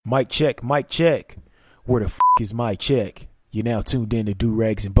Mic check, mic check. Where the is my check? You're now tuned in to Do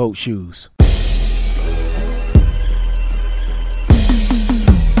Rags and Boat Shoes.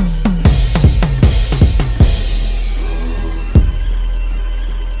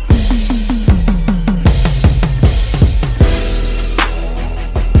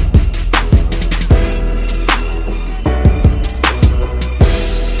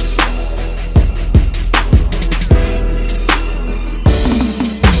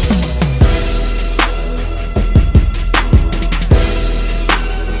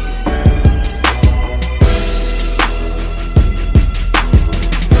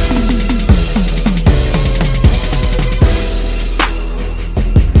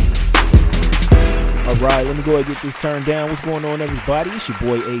 Let me go ahead and get this turned down. What's going on, everybody? It's your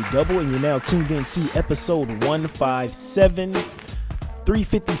boy A-Double, and you're now tuned into episode 157,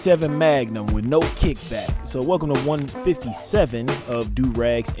 357 Magnum with no kickback. So welcome to 157 of Do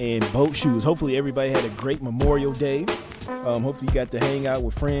Rags and Boat Shoes. Hopefully everybody had a great Memorial Day. Hopefully you got to hang out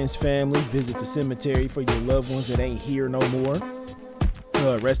with friends, family, visit the cemetery for your loved ones that ain't here no more.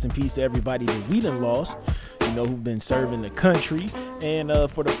 Rest in peace to everybody that we done lost, who've been serving the country, and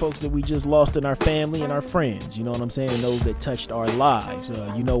for the folks that we just lost in our family and our friends, you know what I'm saying, and those that touched our lives.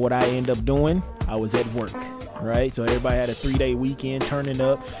 You know what I end up doing? I was at work, right? So everybody had a 3-day weekend turning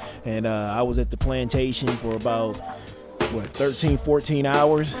up, and I was at the plantation for about 13, 14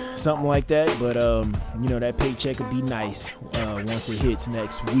 hours, something like that. But that paycheck would be nice once it hits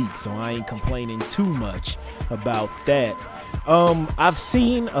next week, so I ain't complaining too much about that. I've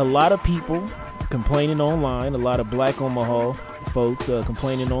seen a lot of people complaining online, a lot of Black Omaha folks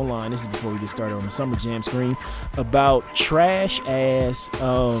complaining online. This is before we get started on the Summer Jam screen, about trash ass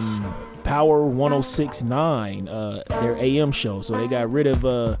Power 1069, their AM show. So they got rid of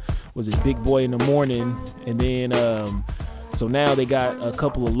was it Big Boy in the Morning, and then so now they got a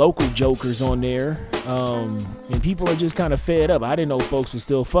couple of local jokers on there, and people are just kind of fed up. I didn't know folks were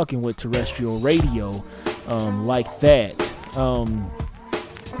still fucking with terrestrial radio like that.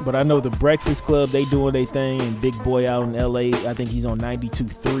 But I know the Breakfast Club, they doing their thing, and Big Boy out in LA, I think he's on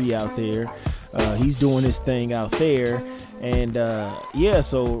 92.3 out there. He's doing his thing out there. And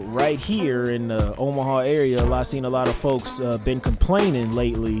so right here in the Omaha area, I've seen a lot of folks been complaining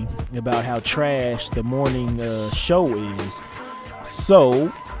lately about how trash the morning show is.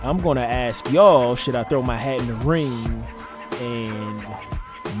 So I'm going to ask y'all, should I throw my hat in the ring and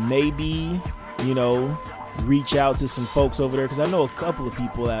maybe, reach out to some folks over there, because I know a couple of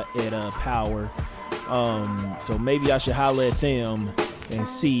people at Power, so maybe I should holler at them and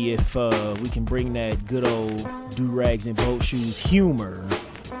see if we can bring that good old Do Rags and Boat Shoes humor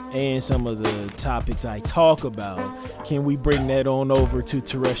and some of the topics I talk about. Can we bring that on over to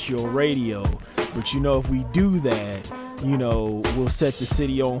terrestrial radio? But if we do that, we'll set the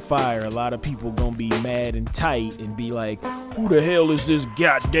city on fire. A lot of people gonna be mad and tight and be like, who the hell is this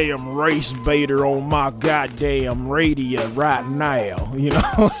goddamn race baiter on my goddamn radio right now?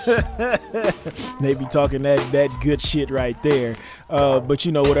 They be talking that good shit right there. But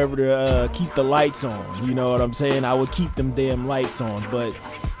whatever to keep the lights on, you know what I'm saying? I would keep them damn lights on. But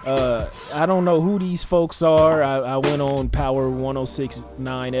I don't know who these folks are. I went on Power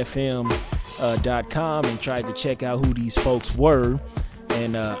 1069 FM .com and tried to check out who these folks were,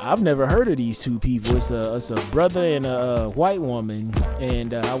 and I've never heard of these two people. It's a brother and a white woman,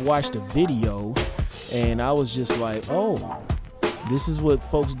 and I watched a video and I was just like, oh, this is what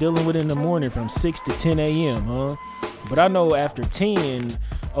folks dealing with in the morning from 6 to 10 a.m. huh? But I know after 10,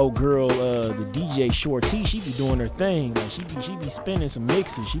 oh girl, the DJ Shorty, she be doing her thing. Like she be spinning some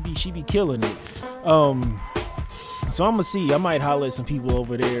mixes. She be killing it. So I'm gonna see. I might holler at some people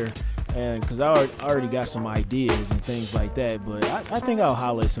over there, and because I already got some ideas and things like that. But I think I'll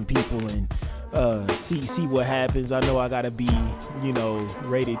holler at some people and see what happens. I know I gotta be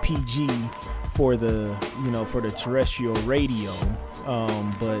rated PG for the for the terrestrial radio.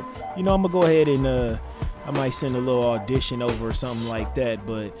 But I'm gonna go ahead and I might send a little audition over or something like that.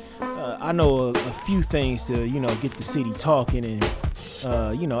 But I know a few things to get the city talking and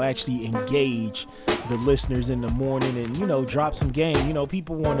actually engage the listeners in the morning and drop some game.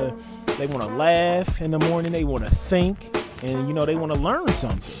 People want to laugh in the morning, they want to think, and they want to learn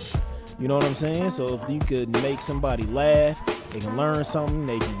something. You know what I'm saying? So if you could make somebody laugh, they can learn something,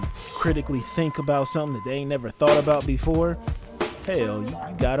 they can critically think about something that they ain't never thought about before. Hell,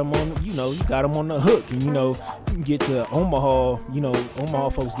 you got them on, you got them on the hook, and you can get to Omaha. Omaha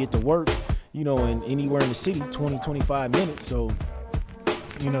folks get to work, in anywhere in the city, 20-25 minutes. So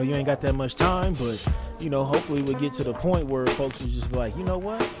you ain't got that much time, but hopefully we'll get to the point where folks will just be like, you know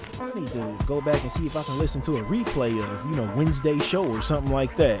what, I need to go back and see if I can listen to a replay of, Wednesday show or something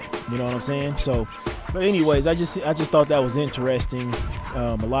like that. You know what I'm saying? So, but anyways, I just thought that was interesting.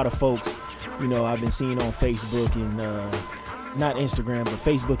 A lot of folks, I've been seeing on Facebook and not Instagram, but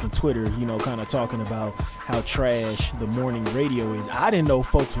Facebook and Twitter, kind of talking about how trash the morning radio is. I didn't know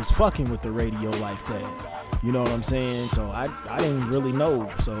folks was fucking with the radio like that. You know what I'm saying? So I didn't really know.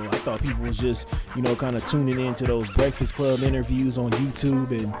 So I thought people was just, kind of tuning into those Breakfast Club interviews on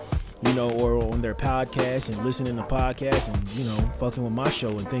YouTube and, or on their podcast and listening to podcasts and, fucking with my show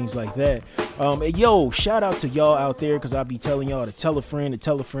and things like that. And shout out to y'all out there, because I'll be telling y'all to tell a friend, to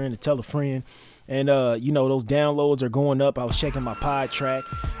tell a friend, to tell a friend. And, those downloads are going up. I was checking my pod track.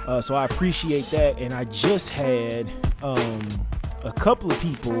 So I appreciate that. And I just had a couple of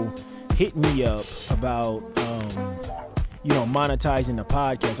people hit me up about, monetizing the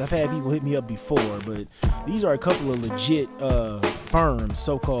podcast. I've had people hit me up before, but these are a couple of legit firms,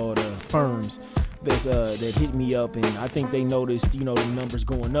 so-called firms that hit me up, and I think they noticed, the numbers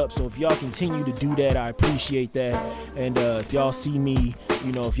going up. So if y'all continue to do that, I appreciate that. And if y'all see me,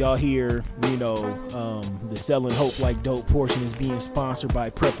 if y'all hear, the Selling Hope Like Dope portion is being sponsored by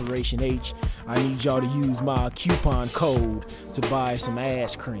Preparation H, I need y'all to use my coupon code to buy some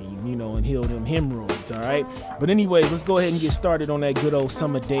ass cream, and heal them hemorrhoids, all right? But anyways, let's go ahead and get started on that good old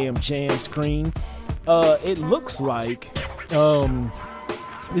Summer Damn Jam screen. It looks like,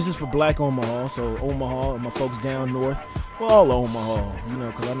 this is for Black Omaha, so Omaha and my folks down north, well, all Omaha,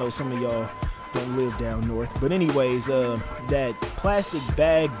 because I know some of y'all don't live down north. But anyways, that plastic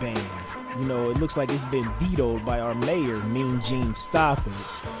bag ban, it looks like it's been vetoed by our mayor, Mean Gene Stothard.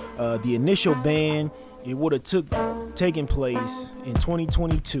 The initial ban, it would have taken place in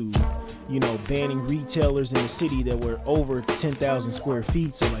 2022, banning retailers in the city that were over 10,000 square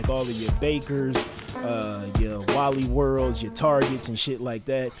feet. So like all of your Bakers, your Wally Worlds, your Targets and shit like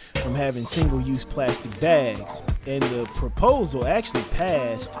that from having single-use plastic bags. And the proposal actually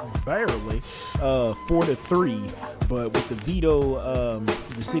passed barely, 4-3. But with the veto,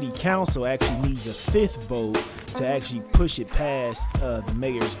 the city council actually needs a 5th vote to actually push it past the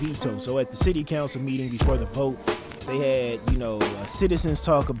mayor's veto. So at the city council meeting before the vote, they had, citizens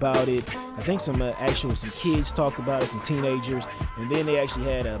talk about it. I think some kids talked about it, some teenagers. And then they actually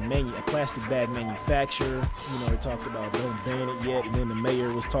had a plastic bag manufacturer. They talked about don't ban it yet. And then the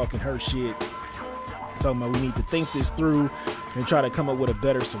mayor was talking her shit, talking about we need to think this through and try to come up with a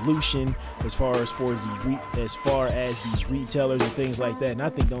better solution as far as these retailers and things like that. And I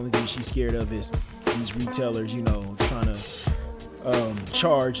think the only thing she's scared of is these retailers, trying to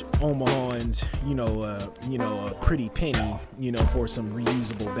charge Omahans, a pretty penny, for some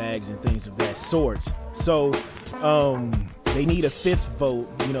reusable bags and things of that sort. So, they need a 5th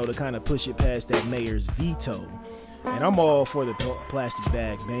vote, to kind of push it past that mayor's veto. And I'm all for the plastic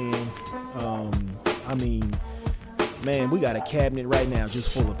bag ban. Man, we got a cabinet right now just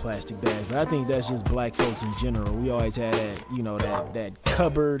full of plastic bags, but I think that's just black folks in general. We always had that, that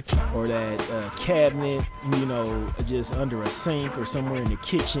cupboard or that cabinet, just under a sink or somewhere in the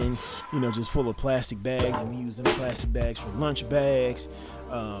kitchen, just full of plastic bags, and we use them plastic bags for lunch bags.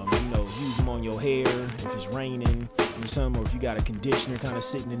 Use them on your hair if it's raining or something, or if you got a conditioner kind of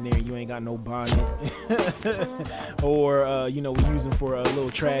sitting in there, you ain't got no bonnet. Or, we use them for little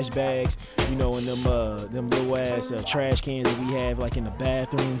trash bags, in them little ass trash cans that we have like in the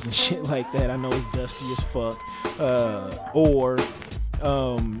bathrooms and shit like that. I know it's dusty as fuck.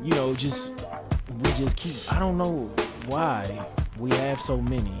 We just keep, I don't know why we have so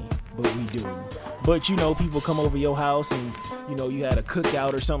many, but we do. But, people come over your house and, you had a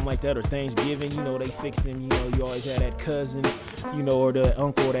cookout or something like that, or Thanksgiving, they fix them, you always had that cousin, or the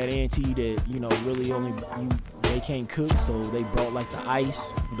uncle or that auntie that, really they can't cook, so they brought like the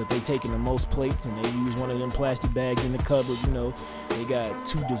ice, but they taking the most plates and they use one of them plastic bags in the cupboard, they got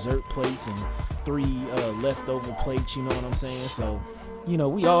 2 dessert plates and 3 leftover plates, you know what I'm saying? So,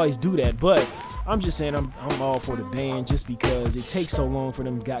 we always do that, but I'm just saying I'm all for the ban just because it takes so long for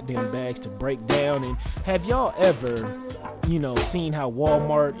them goddamn bags to break down. And have y'all ever, seen how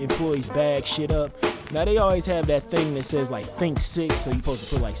Walmart employees bag shit up? Now they always have that thing that says like think 6, so you're supposed to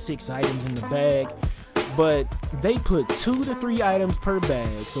put like 6 items in the bag, but they put 2 to 3 items per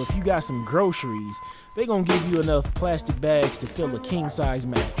bag. So if you got some groceries, they gonna give you enough plastic bags to fill a king size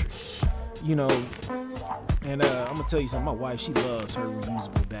mattress, And I'm gonna tell you something, my wife, she loves her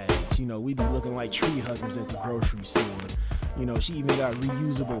reusable bags. We be looking like tree huggers at the grocery store. She even got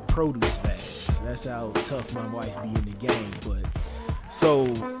reusable produce bags. That's how tough my wife be in the game. But So,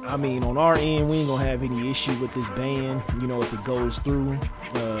 I mean, on our end, we ain't gonna have any issue with this ban, if it goes through.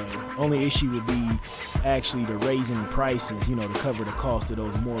 Only issue would be actually the raising prices, to cover the cost of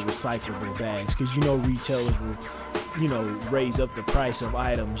those more recyclable bags. Because, retailers will, raise up the price of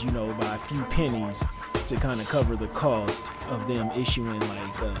items, by a few pennies to kind of cover the cost of them issuing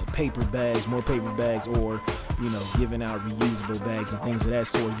like paper bags, more paper bags, or, giving out reusable bags and things of that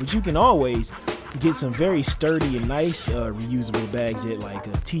sort. But you can always get some very sturdy and nice reusable bags at like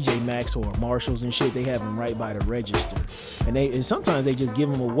TJ Maxx or Marshalls and shit. They have them right by the register, and sometimes they just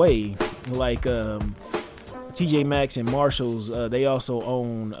give them away. Like TJ Maxx and Marshalls, they also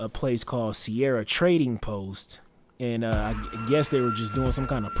own a place called Sierra Trading Post, and I guess they were just doing some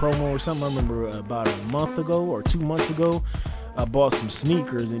kind of promo or something. I remember about a month ago or 2 months ago, I bought some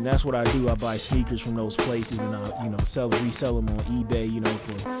sneakers, and that's what I do. I buy sneakers from those places, and I resell them on eBay,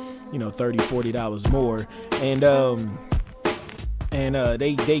 for $30-$40 more, and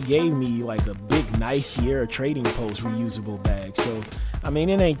they gave me like a big nice Sierra Trading Post reusable bag. So I mean,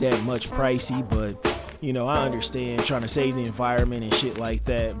 it ain't that much pricey, but I understand trying to save the environment and shit like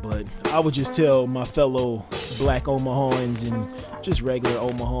that. But I would just tell my fellow black Omahans and just regular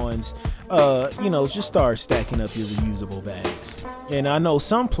Omahans, just start stacking up your reusable bags. And I know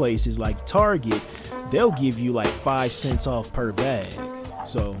some places like Target, they'll give you like 5 cents off per bag.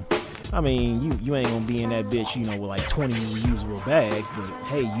 So I mean, you ain't gonna be in that bitch, with like 20 reusable bags, but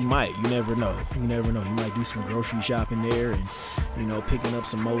hey, you never know. You might do some grocery shopping there and, picking up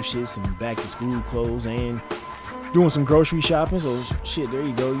some more shit, some back to school clothes and doing some grocery shopping. So shit, there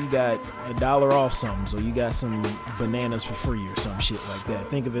you go. You got $1 off something. So you got some bananas for free or some shit like that.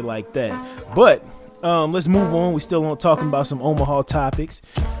 Think of it like that. But let's move on. We still on talking about some Omaha topics.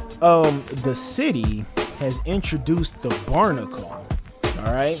 The city has introduced the Barnacle.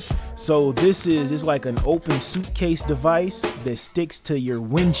 All right. So it's like an open suitcase device that sticks to your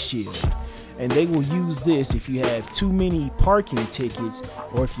windshield. And they will use this if you have too many parking tickets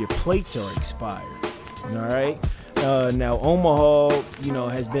or if your plates are expired. All right. Now, Omaha,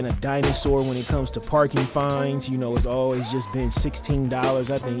 has been a dinosaur when it comes to parking fines. It's always just been $16.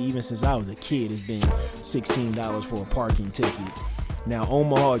 I think even since I was a kid, it's been $16 for a parking ticket. Now,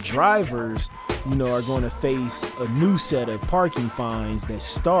 Omaha drivers, are going to face a new set of parking fines that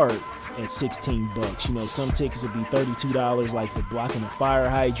start at $16. Some tickets will be $32, like for blocking a fire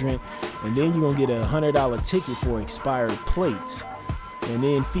hydrant, and then you're gonna get a $100 ticket for expired plates. And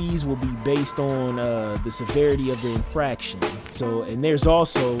then fees will be based on the severity of the infraction. So, and there's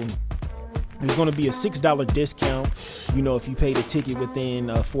going to be a $6 discount, if you pay the ticket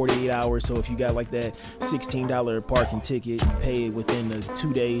within 48 hours. So if you got like that $16 parking ticket, you pay it within the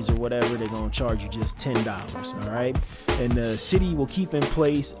 2 days or whatever, they're going to charge you just $10. All right. And the city will keep in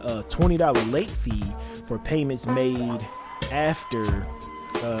place a $20 late fee for payments made after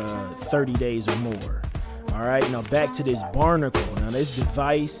 30 days or more. All right. Now back to this Barnacle. Now this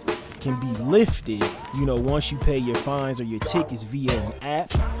device can be lifted, once you pay your fines or your tickets via an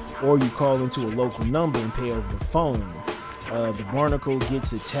app, or you call into a local number and pay over the phone. The Barnacle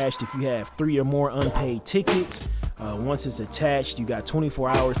gets attached if you have 3 or more unpaid tickets. Once it's attached, you got 24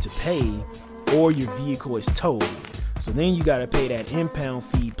 hours to pay, or your vehicle is towed. So then you got to pay that impound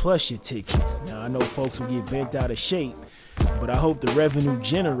fee plus your tickets. Now I know folks will get bent out of shape, but I hope the revenue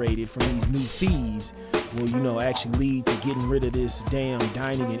generated from these new fees will, actually lead to getting rid of this damn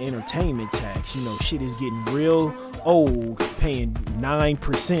dining and entertainment tax. Shit is getting real old, paying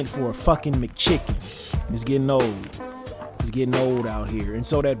 9% for a fucking McChicken. It's getting old out here. And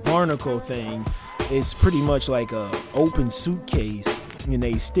so that Barnacle thing is pretty much like a open suitcase, and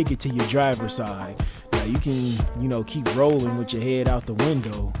they stick it to your driver's side. Now you can, keep rolling with your head out the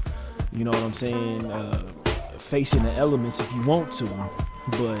window, you know what I'm saying, facing the elements if you want to,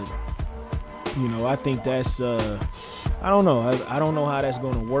 but I think that's I don't know. I don't know how that's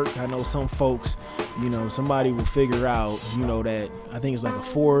going to work. I know some folks, somebody will figure out, that I think it's like a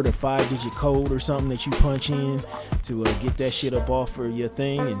 4 to 5 digit code or something that you punch in to get that shit up off of your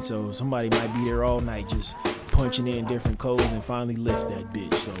thing. And so somebody might be there all night just punching in different codes and finally lift that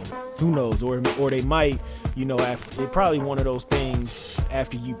bitch. So who knows? Or they might, after, it probably one of those things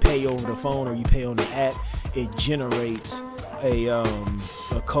after you pay over the phone or you pay on the app, it generates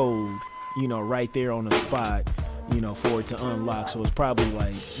a code, right there on the spot, for it to unlock. So it's probably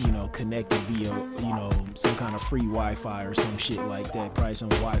like, connected via, some kind of free Wi-Fi or some shit like that, probably some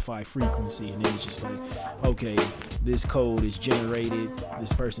Wi-Fi frequency. And then it's just like, okay, this code is generated,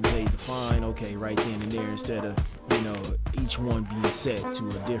 this person paid the fine, okay, right then and there, instead of, each one being set to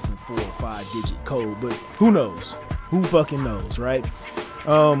a different 4 or 5 digit code. But who knows? Who fucking knows, right?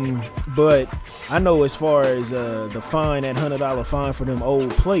 But I know as far as the fine, that $100 fine for them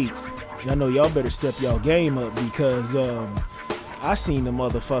old plates, I know y'all better step y'all game up because I seen the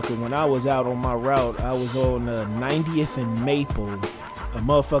motherfucker when I was out on my route. I was on 90th and Maple. A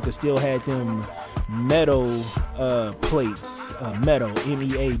motherfucker still had them meadow plates, meadow,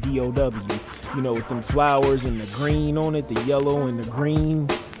 MEADOW, you know, with them flowers and the green on it, the yellow and the green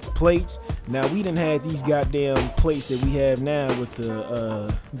plates. Now we done had these goddamn plates that we have now with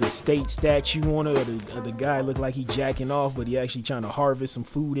the state statue on it, or the guy look like he jacking off, but he actually trying to harvest some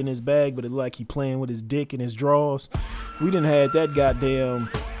food in his bag, but it look like he playing with his dick in his drawers. We done had that goddamn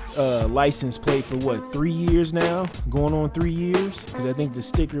license plate for what, 3 years now, going on 3 years, because I think the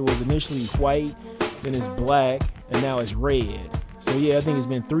sticker was initially white, then it's black, and now it's red. So yeah, I think it's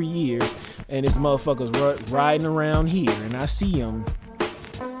been 3 years, and this motherfucker's riding around here, and I see him.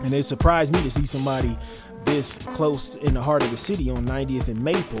 And it surprised me to see somebody this close in the heart of the city on 90th and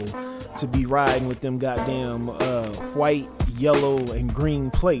Maple to be riding with them goddamn white, yellow, and green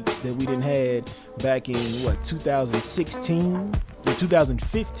plates that we didn't had back in, 2016? In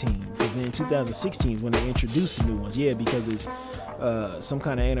 2015, because in 2016 is when they introduced the new ones. Yeah, because it's some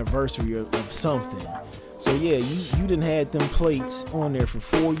kind of anniversary of something. So yeah, you done had them plates on there for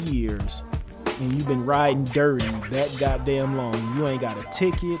 4 years. And you've been riding dirty that goddamn long. You ain't got a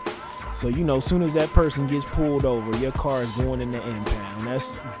ticket. So, you know, as soon as that person gets pulled over, your car is going in the impound.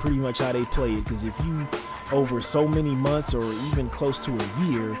 That's pretty much how they play it. Because if you, over so many months or even close to a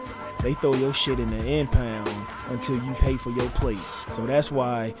year, they throw your shit in the impound until you pay for your plates. So that's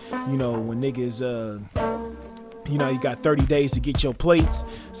why, you know, when niggas, you know, you got 30 days to get your plates.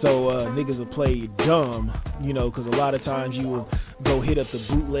 So niggas will play dumb, you know, because a lot of times you will go hit up the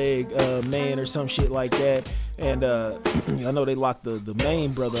bootleg man or some shit like that. And I know they locked the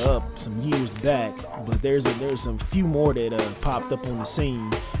main brother up some years back, but there's some few more that popped up on the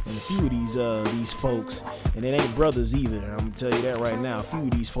scene, and a few of these folks, and it ain't brothers either. I'm gonna tell you that right now. A few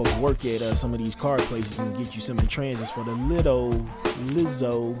of these folks work at some of these car places and get you some in transits for the little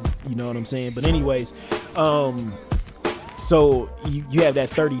Lizzo, you know what I'm saying? But anyways, so you have that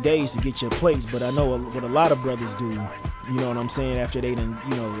 30 days to get your plates, but I know what a lot of brothers do, you know what I'm saying, after they done,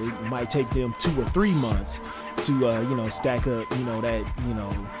 you know, it might take them 2 or 3 months to, you know, stack up, you know, that, you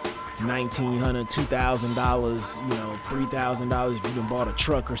know, $1,900, $2,000, you know, $3,000 if you done bought a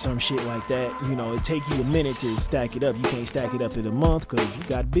truck or some shit like that. You know, it take you a minute to stack it up. You can't stack it up in a month because you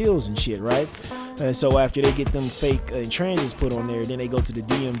got bills and shit, right? And so after they get them fake transits put on there, then they go to the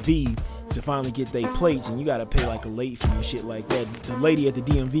DMV to finally get their plates, and you gotta pay like a late fee and shit like that. The lady at the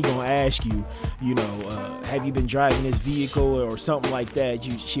DMV gonna ask you, you know, have you been driving this vehicle or something like that?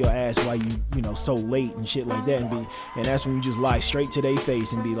 She'll ask why you know, so late and shit like that, and that's when you just lie straight to their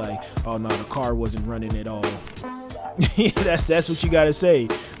face and be like, oh no, the car wasn't running at all. That's what you gotta say.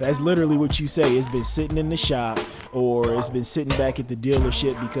 That's literally what you say. It's been sitting in the shop, or it's been sitting back at the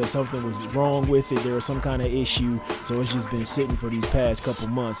dealership because something was wrong with it. There was some kind of issue, so it's just been sitting for these past couple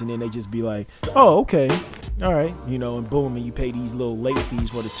months, and then they just be like, oh, okay, all right, you know, and boom, and you pay these little late fees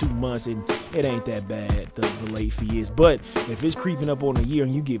for the 2 months, and it ain't that bad, the late fee is. But if it's creeping up on a year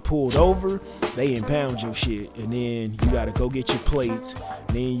and you get pulled over, they impound your shit, and then you gotta go get your plates,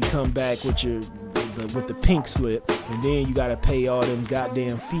 and then you come back with the pink slip, and then you gotta pay all them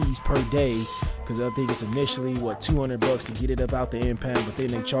goddamn fees per day, because I think it's initially $200 to get it up out the impound, but then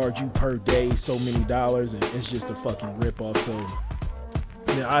they charge you per day so many dollars, and it's just a fucking ripoff. So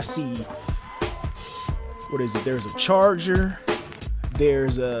now I see, what is it? There's a Charger,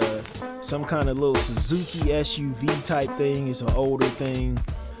 there's some kind of little Suzuki SUV type thing. It's an older thing.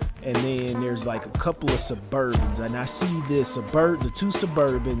 And then there's like a couple of Suburbans, and I see the 2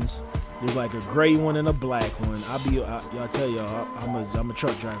 Suburbans. There's like a gray one and a black one. I'll tell y'all, I'm a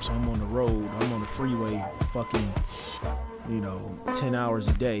truck driver, so I'm on the road. I'm on the freeway, fucking, you know, 10 hours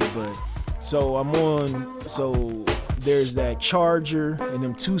a day. But so there's that Charger and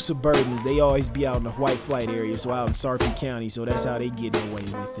them 2 Suburbans. They always be out in the White Flight area, so out in Sarpy County. So that's how they getting away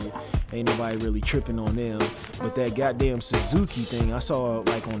with it. Ain't nobody really tripping on them. But that goddamn Suzuki thing I saw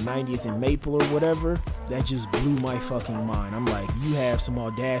like on 90th and Maple or whatever, that just blew my fucking mind. I'm like, you have some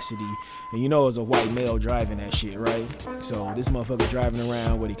audacity. And you know it's a white male driving that shit, right? So this motherfucker driving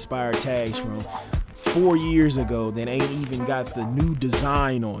around with expired tags from 4 years ago that ain't even got the new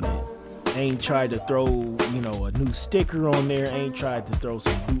design on it. Ain't tried to throw, you know, a new sticker on there. Ain't tried to throw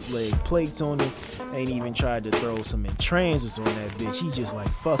some bootleg plates on it. Ain't even tried to throw some in transits on that bitch. He just like,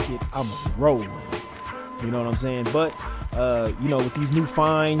 fuck it, I'm rolling. You know what I'm saying? But with these new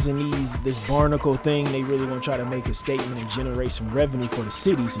fines and this barnacle thing, they really gonna try to make a statement and generate some revenue for the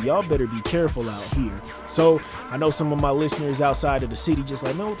city. So y'all better be careful out here. So I know some of my listeners outside of the city just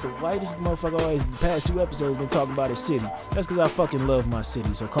like, no, why this motherfucker always the past 2 episodes been talking about his city? That's because I fucking love my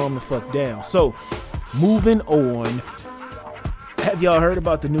city. So calm the fuck down. So moving on. Have y'all heard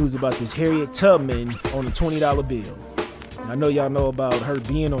about the news about this Harriet Tubman on the $20 bill? I know y'all know about her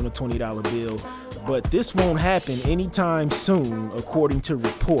being on the $20 bill, but this won't happen anytime soon, according to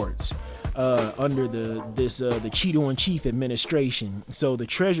reports under the Cheeto-in-Chief administration. So the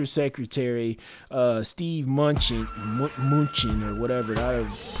Treasury Secretary, Steve Mnuchin, or whatever, I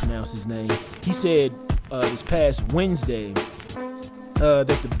don't pronounce his name, he said this past Wednesday that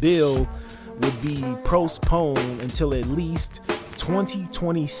the bill would be postponed until at least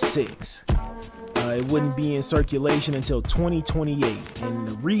 2026. It wouldn't be in circulation until 2028. And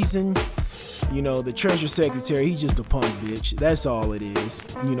the reason, the Treasury Secretary, he's just a punk bitch. That's all it is.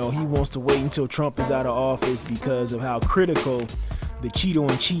 He wants to wait until Trump is out of office because of how critical the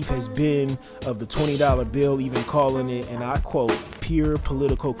Cheeto-in-Chief has been of the $20 bill, even calling it, and I quote, pure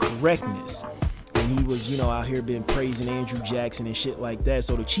political correctness. And he was, out here been praising Andrew Jackson and shit like that.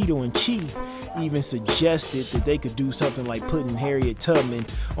 So the Cheeto-in-Chief even suggested that they could do something like putting Harriet Tubman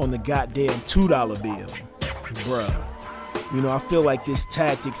on the goddamn $2 bill. Bruh. I feel like this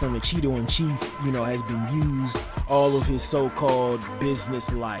tactic from the Cheeto-in-Chief, has been used all of his so-called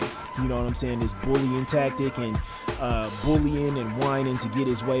business life. You know what I'm saying? This bullying tactic and bullying and whining to get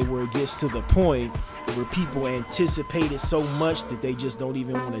his way, where it gets to the point where people anticipate it so much that they just don't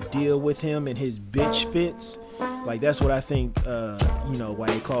even want to deal with him and his bitch fits. Like, that's what I think, why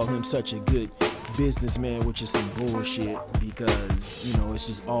they call him such a good businessman, which is some bullshit, because, it's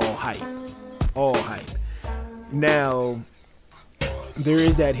just all hype. All hype. Now, there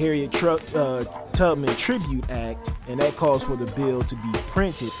is that Harriet Tubman Tribute Act, and that calls for the bill to be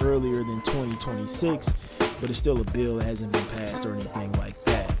printed earlier than 2026, but it's still a bill that hasn't been passed or anything like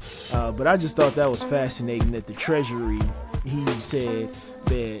that. But I just thought that was fascinating that the Treasury, he said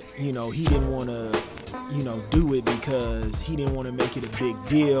that, he didn't want to, do it because he didn't want to make it a big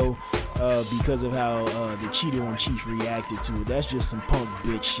deal because of how the Cheeto-in-Chief reacted to it. That's just some punk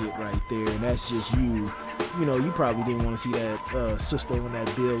bitch shit right there, and that's just you. You probably didn't want to see that sister on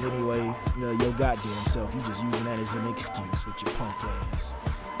that bill anyway. Your goddamn self. You just using that as an excuse with your punk ass.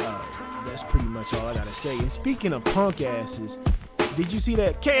 That's pretty much all I gotta say. And speaking of punk asses, did you see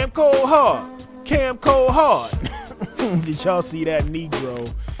that Cam Cold Hard? Did y'all see that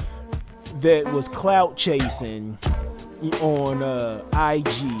Negro that was clout chasing on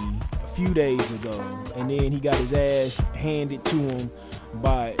IG a few days ago, and then he got his ass handed to him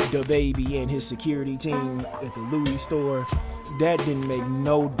by DaBaby and his security team at the Louis store? That didn't make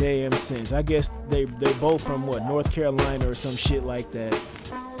no damn sense. I guess they're both from North Carolina or some shit like that.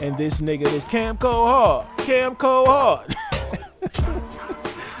 And this nigga, this Cam Cold Hard.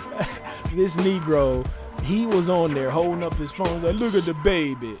 This Negro, he was on there holding up his phone, like, look at the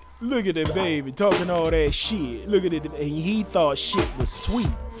baby, talking all that shit. Look at it, and he thought shit was sweet.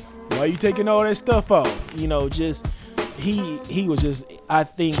 Why you taking all that stuff off? He was just, I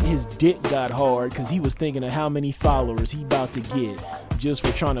think his dick got hard because he was thinking of how many followers he about to get just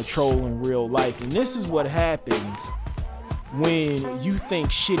for trying to troll in real life. And this is what happens when you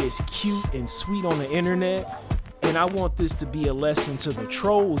think shit is cute and sweet on the internet. And I want this to be a lesson to the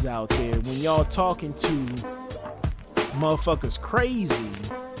trolls out there. When y'all talking to motherfuckers crazy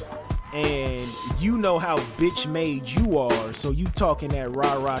and you know how bitch made you are, so you talking that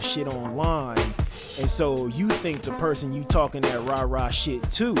rah-rah shit online, and so you think the person you talking that rah-rah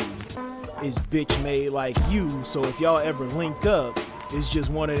shit to is bitch made like you. So if y'all ever link up, it's just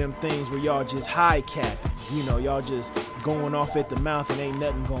one of them things where y'all just high capping. Y'all just going off at the mouth and ain't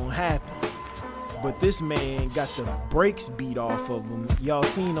nothing gonna happen. But this man got the brakes beat off of him. Y'all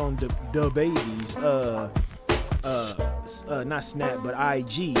seen on DaBaby's not Snap, but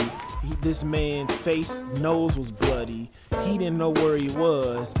IG. This man's nose was bloody. He didn't know where he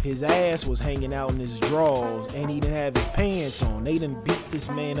was. His ass was hanging out in his drawers, and he didn't have his pants on. They done beat this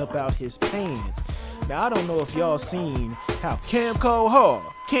man up out his pants. Now, I don't know if y'all seen how Cam Cold Hard.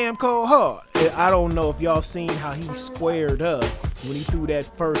 I don't know if y'all seen how he squared up when he threw that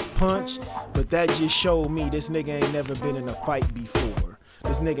first punch, but that just showed me this nigga ain't never been in a fight before.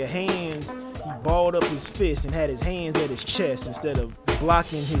 This nigga hands, he balled up his fist and had his hands at his chest instead of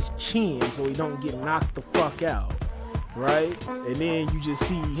blocking his chin so he don't get knocked the fuck out, right? And then you just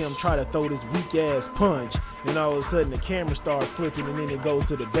see him try to throw this weak ass punch, and all of a sudden the camera starts flipping, and then it goes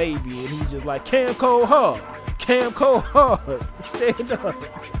to DaBaby, and he's just like, Cam Cold Hard, stand up.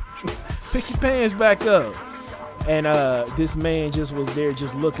 pick your pants back up. And this man just was there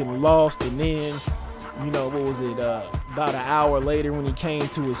just looking lost. And then, you know, what was it, about an hour later when he came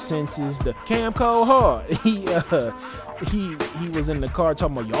to his senses, the Cam Cole Hard, he was in the car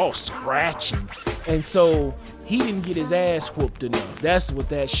talking about y'all scratching. And so he didn't get his ass whooped enough. That's what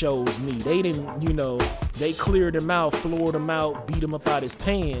that shows me. They didn't, you know, they cleared him out, floored him out, beat him up out his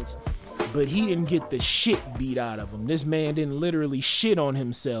pants, but he didn't get the shit beat out of him. This man didn't literally shit on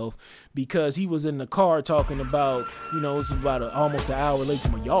himself because he was in the car talking about, you know, it's about almost an hour later,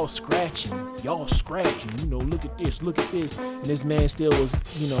 y'all scratching, you know, look at this. And this man still was,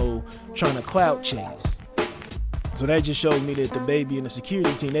 you know, trying to clout chase. So that just showed me that the baby and the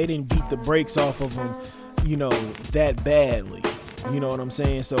security team, they didn't beat the brakes off of him, you know, that badly. You know what I'm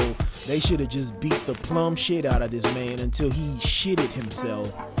saying? So they should have just beat the plum shit out of this man until he shitted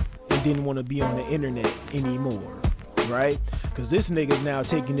himself and didn't want to be on the internet anymore, right? Because this nigga's now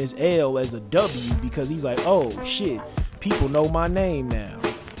taking this L as a W because he's like, oh shit, people know my name now.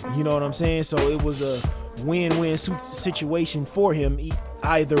 You know what I'm saying? So it was a win-win situation for him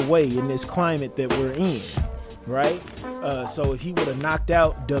either way in this climate that we're in. Right? So if he would have knocked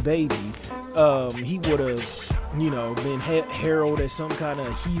out DaBaby, he would have, you know, been heralded as some kind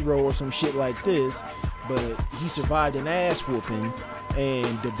of hero or some shit like this, but he survived an ass whooping,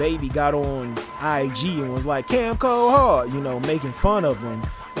 and DaBaby got on IG and was like, Cam Cole Hard, you know, making fun of him.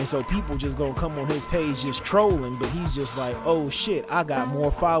 And so people just gonna come on his page just trolling, but he's just like, oh shit, I got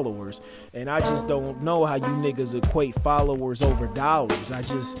more followers. And I just don't know how you niggas equate followers over dollars.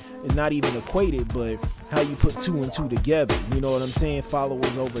 It's not even equated, but how you put two and two together. You know what I'm saying?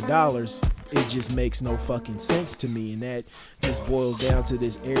 Followers over dollars, it just makes no fucking sense to me. And that just boils down to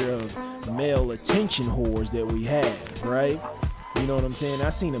this era of male attention whores that we have, right? You know what I'm saying? I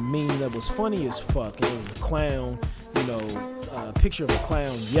seen a meme that was funny as fuck, and it was a clown, you know, a picture of a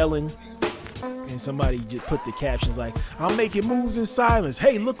clown yelling, and somebody just put the captions like, I'm making moves in silence.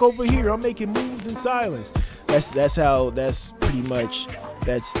 Hey, look over here, I'm making moves in silence. That's pretty much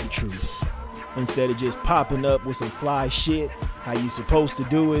the truth. Instead of just popping up with some fly shit, how you supposed to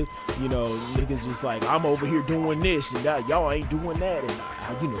do it, you know, niggas just like, I'm over here doing this, and y'all ain't doing that, and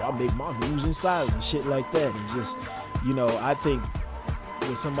I make my moves in silence and shit like that. And just, you know, I think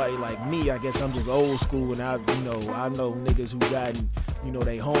with somebody like me, I guess I'm just old school, and I know niggas who gotten, you know,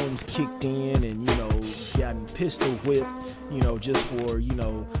 they homes kicked in and, you know, gotten pistol whipped, you know, just for, you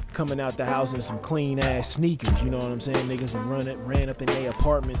know, coming out the house in some clean ass sneakers, you know what I'm saying? Niggas that ran up in their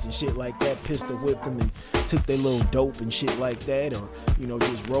apartments and shit like that, pistol whipped them and took their little dope and shit like that, or, you know,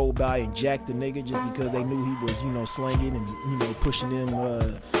 just rolled by and jacked the nigga just because they knew he was, you know, slanging and, you know, pushing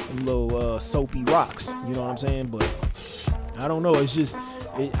them little soapy rocks, you know what I'm saying? But I don't know, it's just,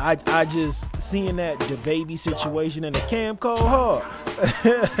 I just seeing that DaBaby situation and the Cam Cole Hard,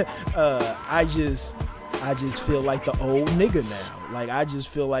 I just feel like the old nigga now. Like, I just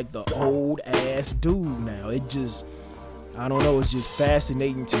feel like the old ass dude now. It just, I don't know, it's just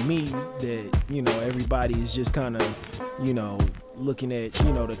fascinating to me that, you know, everybody is just kind of, you know, looking at,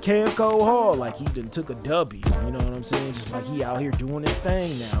 you know, the Cam Cole Hard like he done took a W, you know what I'm saying? Just like he out here doing his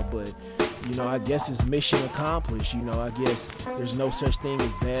thing now, but, you know, I guess it's mission accomplished. You know, I guess there's no such thing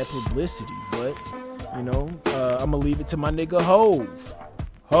as bad publicity, but, you know, I'm gonna leave it to my nigga Hove.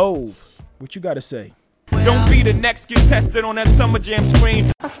 Hove, what you gotta say? Don't be the next get tested on that Summer Jam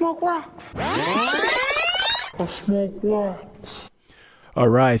screen. I smoke rocks. All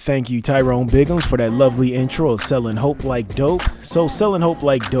right, thank you, Tyrone Biggums, for that lovely intro of Selling Hope Like Dope. So, Selling Hope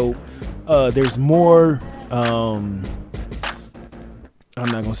Like Dope, there's more, I'm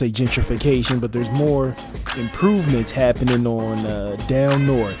not gonna say gentrification, but there's more improvements happening on down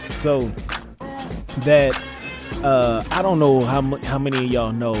north. So that I don't know how many of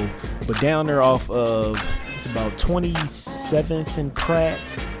y'all know, but down there off of, it's about 27th and Pratt,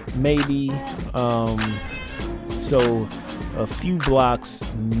 maybe. So a few blocks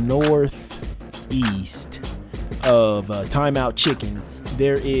northeast of Timeout Chicken,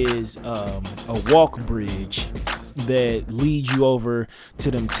 there is a walk bridge that leads you over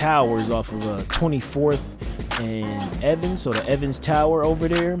to them towers off of 24th and Evans, so the Evans Tower over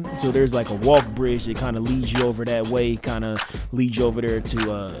there. So there's like a walk bridge that kind of leads you over that way, kind of leads you over there to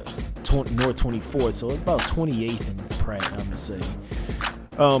North 24th. So it's about 28th and Pratt, I'm gonna say.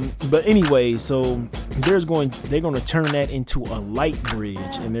 But anyway, so they're going to turn that into a light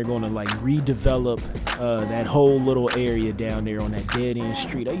bridge, and they're going to like redevelop that whole little area down there on that dead end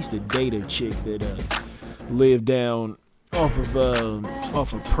street. I used to date a chick that lived down off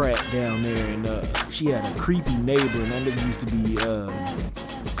of Pratt down there, and she had a creepy neighbor, and that nigga used to be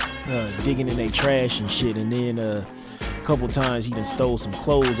digging in their trash and shit. And then couple times he done stole some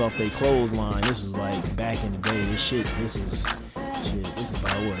clothes off their clothesline. This was like back in the day. This is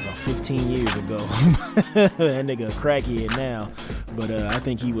about 15 years ago. That nigga a crackhead now, but I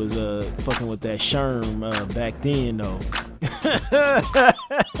think he was fucking with that Sherm back then though.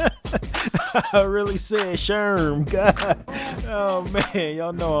 I really said Sherm. God, oh man,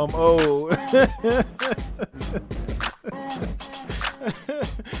 y'all know I'm old.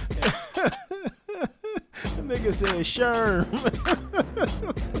 Nigga said Sherm.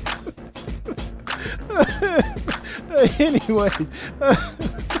 Anyways,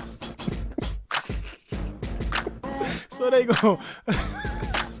 so they gonna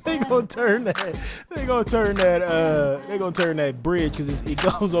turn that bridge because it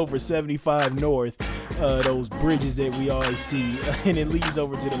goes over 75 North, those bridges that we always see, and it leads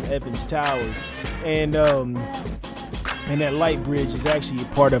over to them Evans Towers, and that light bridge is actually a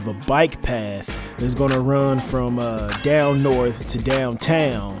part of a bike path that's gonna run from down north to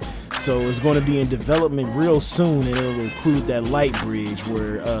downtown. So it's going to be in development real soon, and it'll include that light bridge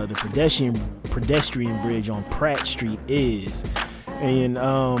where the pedestrian bridge on Pratt Street is. And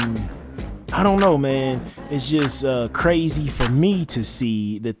I don't know, man. It's just crazy for me to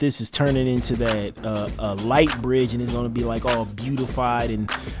see that this is turning into that light bridge, and it's going to be like all beautified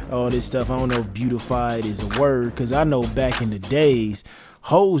and all this stuff. I don't know if beautified is a word, because I know back in the days,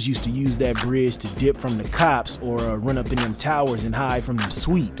 hoes used to use that bridge to dip from the cops or run up in them towers and hide from them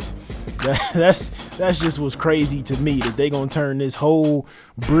sweeps. That's just what's crazy to me, that they gonna turn this whole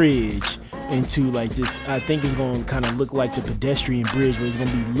bridge into like this. I think it's gonna kind of look like the pedestrian bridge, where it's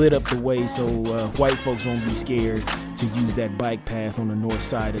gonna be lit up the way so white folks won't be scared to use that bike path on the north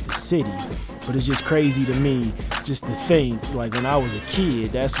side of the city. But it's just crazy to me just to think, like when I was a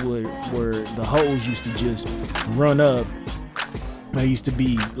kid, that's where the hoes used to just run up. I used to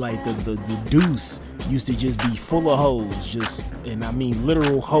be like the deuce used to just be full of hoes, and I mean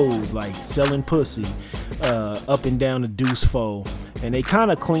literal hoes, like selling pussy up and down the deuce foe. And they kind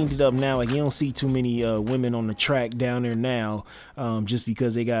of cleaned it up now. Like you don't see too many women on the track down there now, just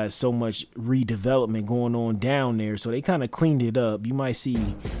because they got so much redevelopment going on down there. So they kind of cleaned it up. You might see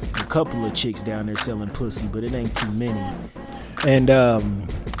a couple of chicks down there selling pussy, but it ain't too many. And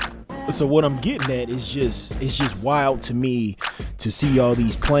so what I'm getting at is it's just wild to me to see all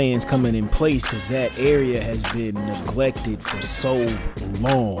these plans coming in place, because that area has been neglected for so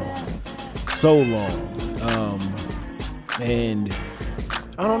long. And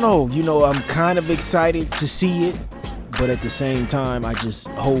I don't know, I'm kind of excited to see it, but at the same time, I just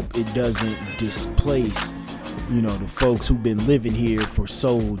hope it doesn't displace, the folks who've been living here for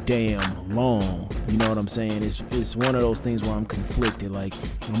so damn long. You know what I'm saying? It's one of those things where I'm conflicted. Like,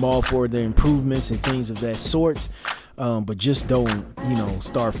 I'm all for the improvements and things of that sort, but just don't,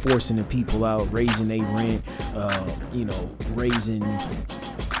 start forcing the people out, raising their rent, raising,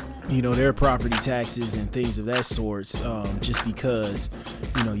 their property taxes and things of that sort, just because,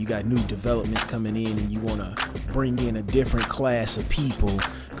 you got new developments coming in and you want to bring in a different class of people,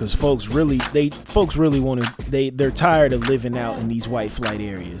 because folks really want to, they're tired of living out in these white flight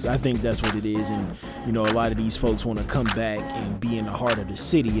areas. I think that's what it is. And, a lot of these folks want to come back and be in the heart of the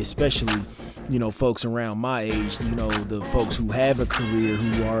city, especially, folks around my age, the folks who have a career,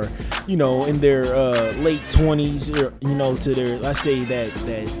 who are, in their late 20s, or, to their, let's say that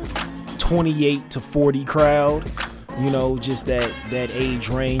 28 to 40 crowd, just that age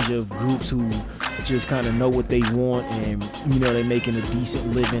range of groups who just kind of know what they want, and they're making a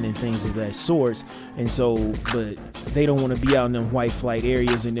decent living and things of that sort. And so, but they don't want to be out in them white flight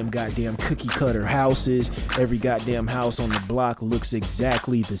areas and them goddamn cookie cutter houses. Every goddamn house on the block looks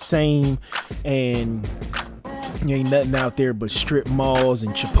exactly the same, and ain't nothing out there but strip malls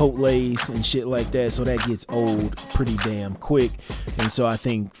and Chipotles and shit like that. So that gets old pretty damn quick. And so I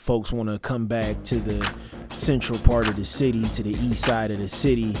think folks want to come back to the central part of the city, to the east side of the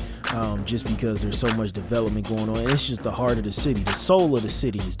city, just because there's so much development going on. And it's just the heart of the city. The soul of the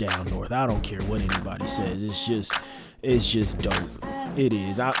city is down north. I don't care what anybody says. It's just dope. It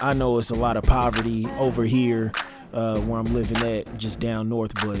is. I know it's a lot of poverty over here, where I'm living at, just down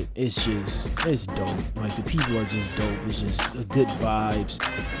north, but it's dope. Like, the people are just dope. It's just good vibes.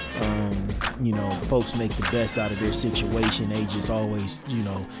 Folks make the best out of their situation. They just always,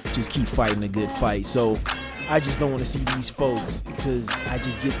 just keep fighting a good fight. So I just don't want to see these folks, because I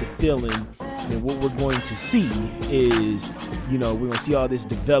just get the feeling that what we're going to see is, we're going to see all this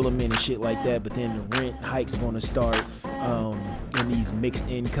development and shit like that, but then the rent hikes are going to start, and these mixed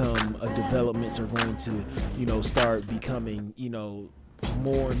income developments are going to, start becoming,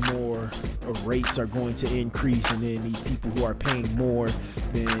 more and more rates are going to increase, and then these people who are paying more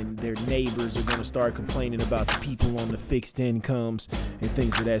than their neighbors are going to start complaining about the people on the fixed incomes and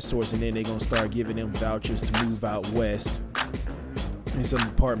things of that sort, and then they're going to start giving them vouchers to move out west in some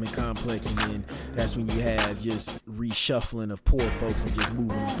apartment complex, and then that's when you have just reshuffling of poor folks and just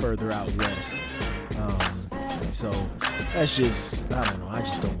moving them further out west. So that's just, I don't know, I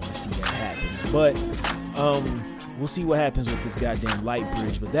just don't want to see that happen. But we'll see what happens with this goddamn light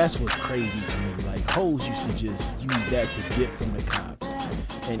bridge. But that's what's crazy to me. Like, hoes used to just use that to dip from the cops,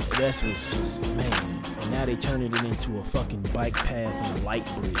 and that's what's just, man. And now they turning it into a fucking bike path and a light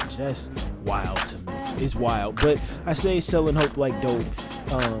bridge. That's wild to me. It's wild. But I say selling hope like dope,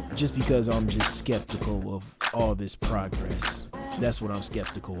 just because I'm just skeptical of all this progress. That's what I'm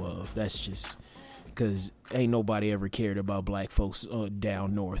skeptical of. That's just because ain't nobody ever cared about black folks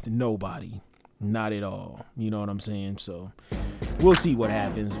down north. Nobody. Not at all. You know what I'm saying? So we'll see what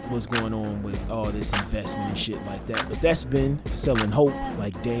happens, what's going on with all this investment and shit like that. But that's been selling hope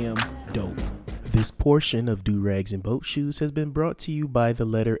like damn dope. This portion of Do Rags and Boat Shoes has been brought to you by the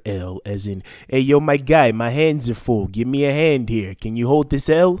letter L, as in, hey, yo, my guy, my hands are full. Give me a hand here. Can you hold this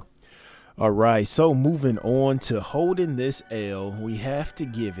L? All right, so moving on to holding this L, we have to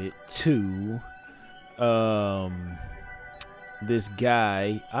give it to this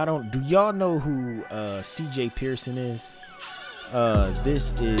guy. Do y'all know who CJ Pearson is?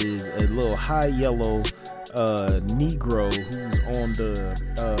 This is a little high yellow Negro who's on the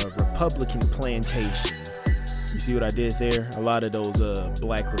Republican plantation. You see what I did there? A lot of those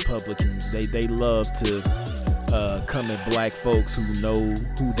black Republicans, they love to come at black folks who know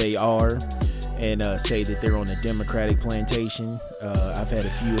who they are and say that they're on a Democratic plantation. I've had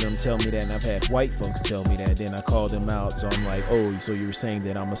a few of them tell me that, and I've had white folks tell me that. Then I call them out, so I'm like, oh, so you're saying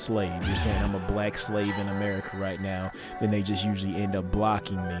that I'm a slave? You're saying I'm a black slave in America right now? Then they just usually end up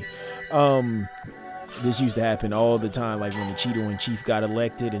blocking me. This used to happen all the time, like when the Cheeto in Chief got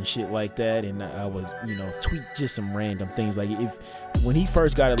elected and shit like that. And I was, tweet just some random things. Like when he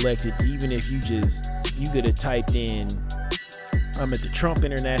first got elected, even if you could have typed in, I'm at the Trump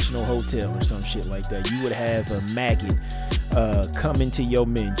International Hotel or some shit like that, you would have a maggot come into your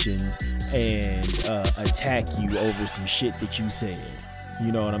mentions and attack you over some shit that you said. You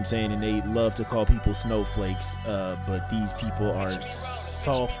know what I'm saying? And they love to call people snowflakes, but these people are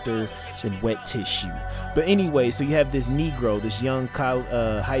softer than wet tissue. But anyway, so you have this Negro, this young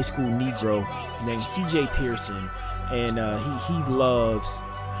high school Negro named CJ Pearson, and he loves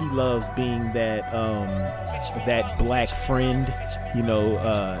being that black friend,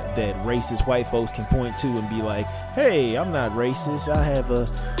 that racist white folks can point to and be like, hey, I'm not racist, I have a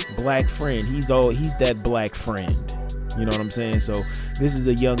black friend. He's that black friend. You know what I'm saying? So this is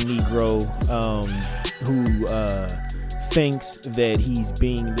a young Negro who thinks that he's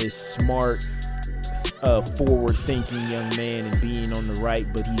being this smart, forward-thinking young man and being on the right,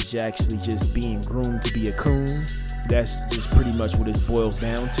 but he's actually just being groomed to be a coon. That's just pretty much what it boils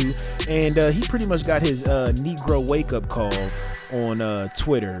down to. And he pretty much got his Negro wake-up call on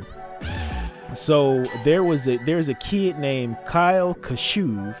Twitter. So there's a kid named Kyle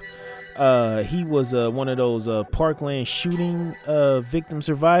Kashuv. He was one of those Parkland shooting victim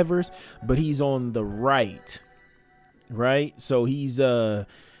survivors, but he's on the right. So he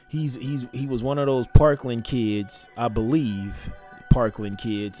was one of those Parkland kids, I believe,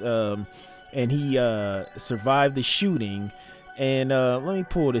 and he survived the shooting. And let me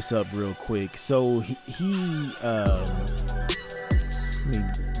pull this up real quick. So he let me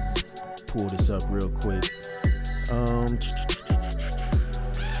pull this up real quick.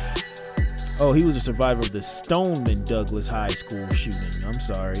 Oh, he was a survivor of the Stoneman Douglas High School shooting. I'm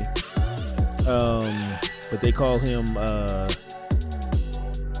sorry. But they call him, that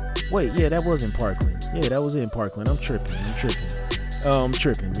was in Parkland. Yeah, that was in Parkland. I'm tripping.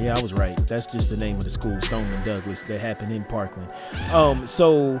 Yeah, I was right. That's just the name of the school, Stoneman Douglas, that happened in Parkland.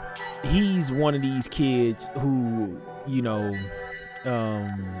 So he's one of these kids who, he's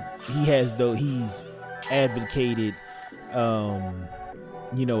advocated,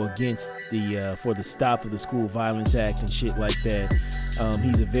 against for the Stop of the School Violence Act and shit like that.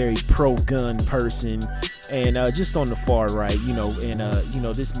 He's a very pro-gun person, and just on the far right,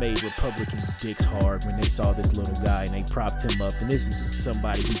 this made Republicans' dicks hard when they saw this little guy and they propped him up. And this is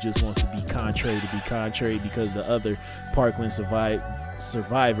somebody who just wants to be contrary because the other Parkland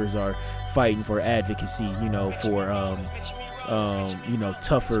survivors are fighting for advocacy, for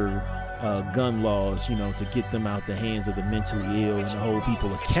tougher gun laws, to get them out the hands of the mentally ill and to hold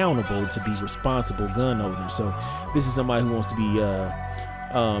people accountable to be responsible gun owners. So this is somebody who wants to be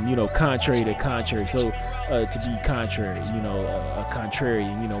contrary to contrary. So to be contrary, a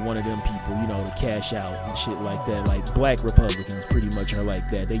contrarian, one of them people, to cash out and shit like that. Like black Republicans pretty much are like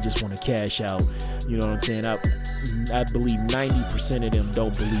that. They just want to cash out. You know what I'm saying? I believe 90% of them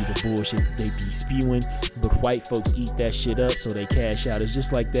don't believe the bullshit that they be spewing, but white folks eat that shit up, so they cash out. It's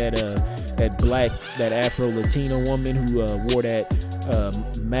just like that Afro-Latina woman who wore that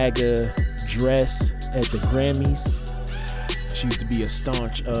MAGA dress at the Grammys. She used to be a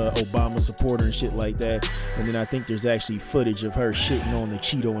staunch Obama supporter and shit like that. And then I think there's actually footage of her shitting on the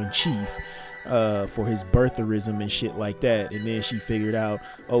Cheeto in Chief for his birtherism and shit like that. And then she figured out,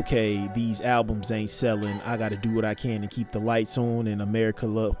 okay, these albums ain't selling. I got to do what I can to keep the lights on. And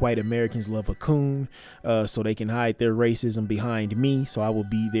white Americans love a coon, so they can hide their racism behind me. So I will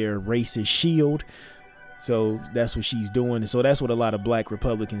be their racist shield. So that's what she's doing. So that's what a lot of black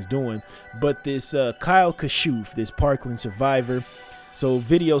Republicans doing. But this Kyle Kashouf, this Parkland survivor, so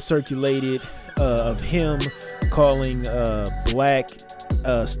video circulated of him calling black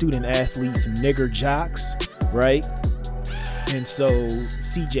student athletes nigger jocks, right? And so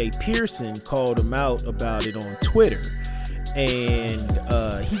CJ Pearson called him out about it on Twitter. And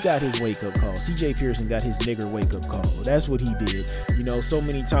he got his wake-up call. CJ Pearson got his nigger wake-up call. That's what he did. So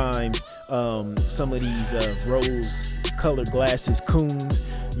many times some of these rose-colored glasses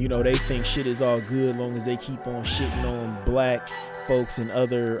coons, they think shit is all good long as they keep on shitting on black folks and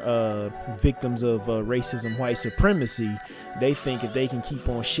other victims of racism, white supremacy. They think if they can keep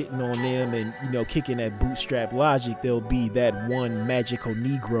on shitting on them and kicking that bootstrap logic, they'll be that one magical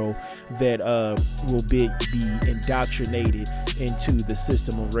Negro that will be indoctrinated into the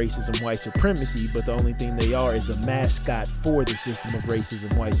system of racism, white supremacy. But the only thing they are is a mascot for the system of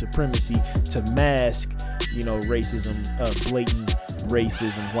racism, white supremacy, to mask racism, blatant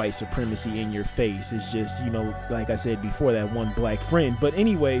racism, white supremacy in your face. It's just, like I said before, that one black friend. But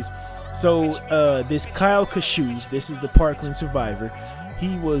anyways, so this Kyle Kashouf, this is the Parkland survivor.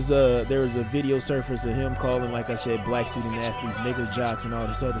 He was there was a video surfaced of him calling, like I said, black student athletes nigger jocks and all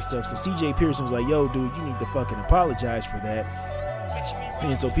this other stuff. So CJ Pearson was like, yo, dude, you need to fucking apologize for that.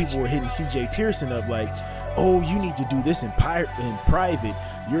 And so people were hitting CJ Pearson up like, oh, you need to do this in private.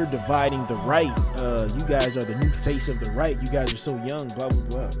 You're dividing the right. You guys are the new face of the right. You guys are so young, blah, blah,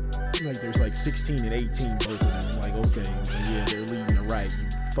 blah. Like there's like 16 and 18, both of them. I'm like, okay, yeah, they're leading the right, you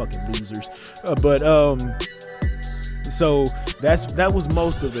fucking losers. So that was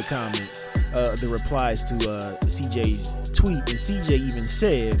most of the comments, the replies to CJ's tweet. And CJ even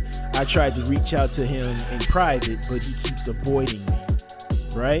said, I tried to reach out to him in private, but he keeps avoiding me.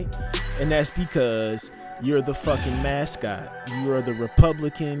 Right? And that's because you're the fucking mascot. You are the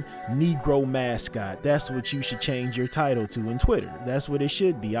Republican Negro mascot. That's what you should change your title to in Twitter. That's what it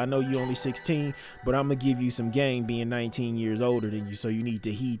should be. I know you're only 16, but I'm going to give you some game being 19 years older than you. So you need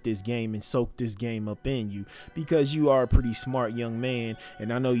to heed this game and soak this game up in you, because you are a pretty smart young man.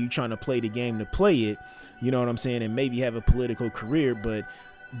 And I know you're trying to play the game to play it, you know what I'm saying, and maybe have a political career, but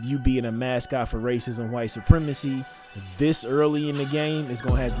you being a mascot for racism, white supremacy this early in the game is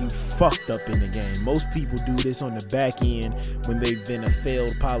gonna have you fucked up in the game. Most people do this on the back end when they've been a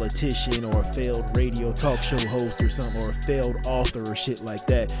failed politician or a failed radio talk show host or something, or a failed author or shit like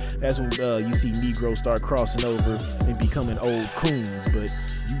that. That's when you see Negroes start crossing over and becoming old coons, but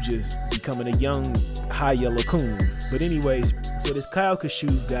you just becoming a young high yellow coon. But anyways, so this Kyle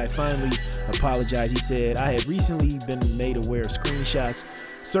Kashouf guy finally apologized. He said, I have recently been made aware of screenshots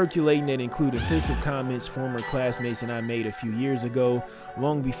circulating that include offensive comments former classmates and I made a few years ago.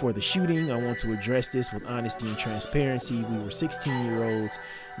 Long before the shooting, I want to address this with honesty and transparency. We were 16-year-olds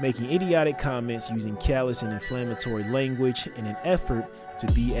making idiotic comments using callous and inflammatory language in an effort to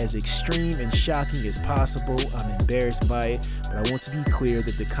be as extreme and shocking as possible. I'm embarrassed by it, but I want to be clear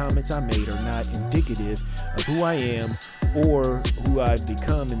that the comments I made are not indicative of who I am or who I've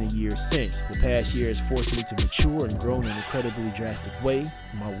become in the years since. The past year has forced me to mature and grow in an incredibly drastic way.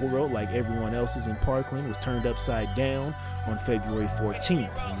 My world, like everyone else's in Parkland, was turned upside down on February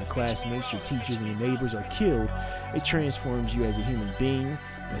 14th. When your classmates, your teachers, and your neighbors are killed, it transforms you as a human being.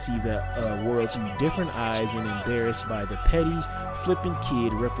 I see the world through different eyes and embarrassed by the petty, flippant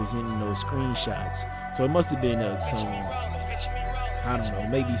kid representing those screenshots. So it must have been I don't know,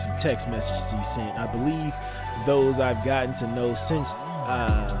 maybe some text messages he sent. I believe those I've gotten to know since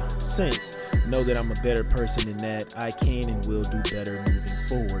know that I'm a better person than that. I can and will do better moving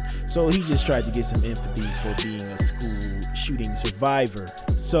forward. So he just tried to get some empathy for being a school shooting survivor.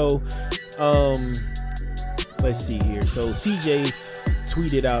 So let's see here. So CJ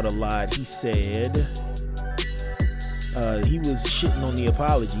tweeted out a lot. He said he was shitting on the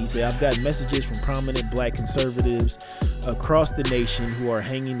apology. He said, I've got messages from prominent black conservatives across the nation who are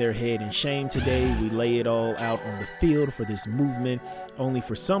hanging their head in shame today. We lay it all out on the field for this movement, only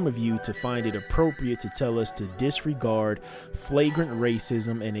for some of you to find it appropriate to tell us to disregard flagrant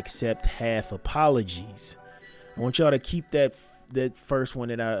racism and accept half apologies. I want y'all to keep that first one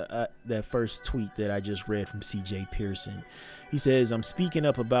that first tweet that I just read from CJ Pearson. He says, I'm speaking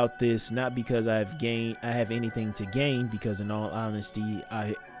up about this not because I have anything to gain, because in all honesty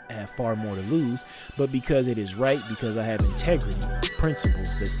I have far more to lose, but because it is right, because I have integrity,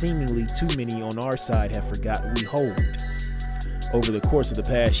 principles that seemingly too many on our side have forgotten we hold. Over the course of the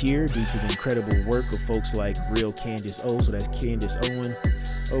past year, due to the incredible work of folks like Real Candace O, so that's Candace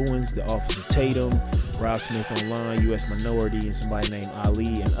Owens, the Officer Tatum, Rob Smith Online, U.S. Minority, and somebody named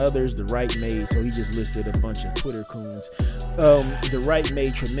Ali, and others, the right made, so he just listed a bunch of Twitter coons. The right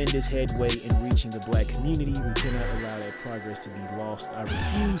made tremendous headway in reaching the black community. We cannot allow that progress to be lost. I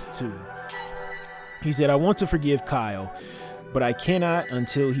refuse to. He said, I want to forgive Kyle, but I cannot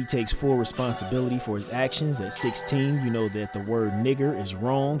until he takes full responsibility for his actions. At 16, you know that the word nigger is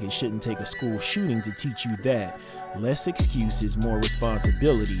wrong. It shouldn't take a school shooting to teach you that. Less excuses, more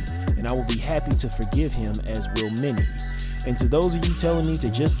responsibility, and I will be happy to forgive him, as will many. And to those of you telling me to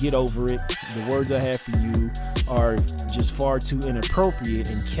just get over it, the words I have for you are just far too inappropriate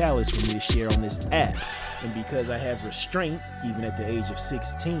and callous for me to share on this app. And because I have restraint, even at the age of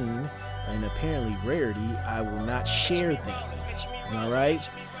 16, and apparently rarity, I will not share them. All right.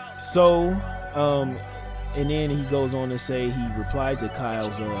 So, and then he goes on to say he replied to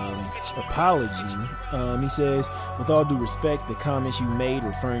Kyle's apology. He says, with all due respect, the comments you made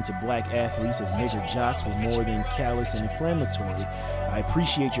referring to black athletes as nigger jocks were more than callous and inflammatory. I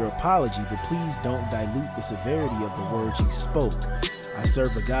appreciate your apology, but please don't dilute the severity of the words you spoke. I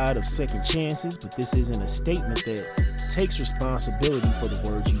serve a God of second chances, but this isn't a statement that takes responsibility for the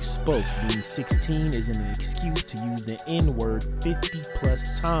words you spoke. Being 16 isn't an excuse to use the N-word 50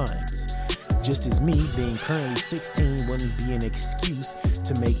 plus times. Just as me being currently 16 wouldn't be an excuse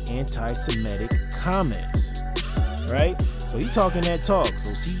to make anti-Semitic comments, right? So he talking that talk. So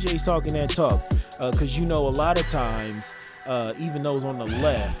CJ's talking that talk, because you know a lot of times, even those on the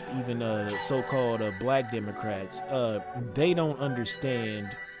left, even so-called black Democrats, they don't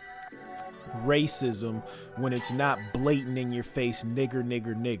understand racism when it's not blatant in your face,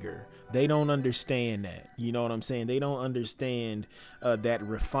 nigger. They don't understand that. You know what I'm saying? They don't understand that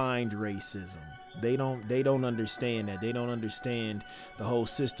refined racism. They don't understand that. They don't understand the whole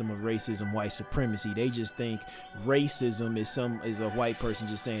system of racism, white supremacy. They just think racism is a white person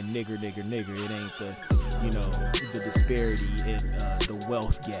just saying nigger. It ain't the disparity in the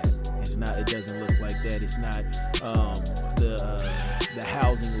wealth gap. It's not. It doesn't look like that. It's not the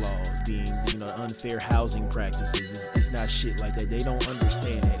housing laws being unfair housing practices. It's not shit like that. They don't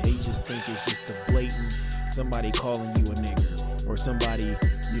understand that. They just think it's just a blatant somebody calling you a nigger or somebody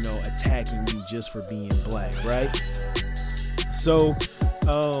attacking you just for being black, right? So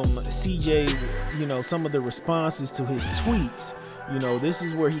CJ, some of the responses to his tweets, this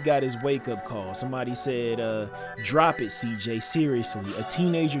is where he got his wake-up call. Somebody said, drop it, CJ, seriously. A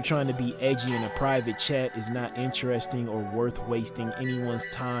teenager trying to be edgy in a private chat is not interesting or worth wasting anyone's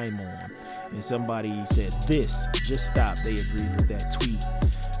time on. And somebody said, just stop. They agreed with that tweet.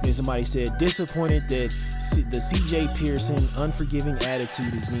 Then somebody said, disappointed that the CJ Pearson unforgiving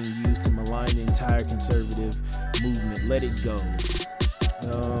attitude is being used to malign the entire conservative movement. Let it go.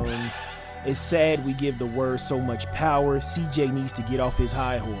 It's sad we give the word so much power. CJ needs to get off his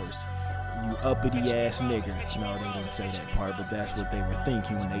high horse. You uppity ass nigger. No, they didn't say that part, but that's what they were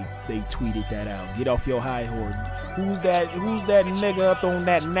thinking when they tweeted that out. Get off your high horse. Who's that nigga up on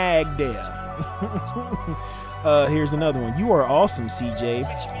that nag there? Here's another one. You are awesome,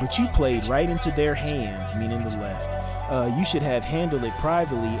 CJ, but you played right into their hands, meaning the left. You should have handled it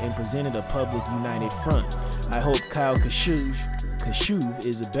privately and presented a public united front. I hope Kyle Kashuv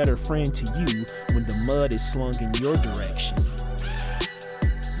is a better friend to you when the mud is slung in your direction.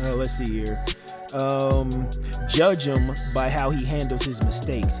 Let's see here. Judge him by how he handles his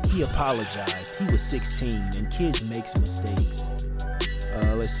mistakes. He apologized. He was 16 and kids makes mistakes.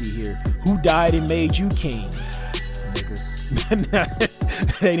 Let's see here. Who died and made you king? Nigger.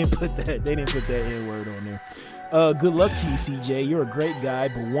 They didn't put that N-word on there. Good luck to you, CJ. You're a great guy,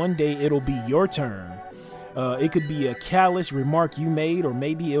 but one day it'll be your turn. It could be a callous remark you made, or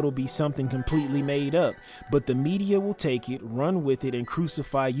maybe it'll be something completely made up. But the media will take it, run with it, and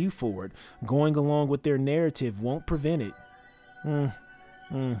crucify you for it. Going along with their narrative won't prevent it.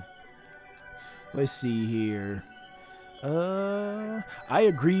 Let's see here. I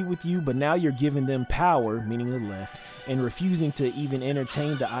agree with you, but now you're giving them power, meaning the left, and refusing to even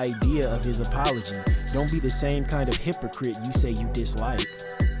entertain the idea of his apology. Don't be the same kind of hypocrite you say you dislike.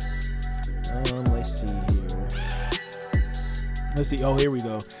 Let's see here. Let's see. Oh, here we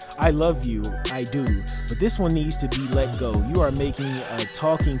go. I love you, I do, but this one needs to be let go. You are making a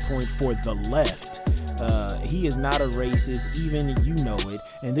talking point for the left. He is not a racist, even you know it,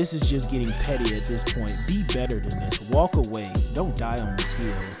 and this is just getting petty at this point. Be better than this. Walk away. Don't die on this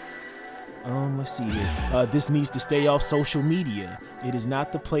hill. Let's see here. This needs to stay off social media. It is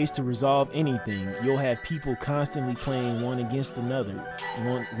not the place to resolve anything. You'll have people constantly playing one against another,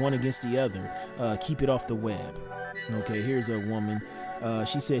 one against the other. Keep it off the web. Okay, here's a woman.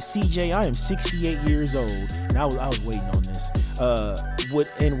 She says, CJ, I am 68 years old. And I was waiting on this.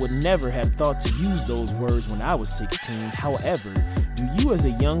 Would never have thought to use those words when I was 16. However, do you as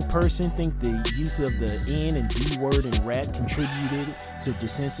a young person think the use of the N and B word in rap contributed to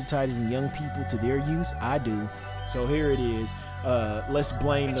desensitizing young people to their use? I do. So here it is. Let's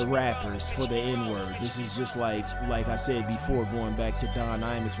blame the rappers for the N-word. This is just like I said before, going back to Don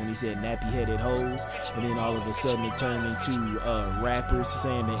Imus when he said nappy-headed hoes, and then all of a sudden it turned into rappers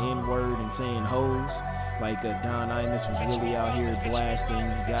saying the N-word and saying hoes. Like Don Imus was really out here blasting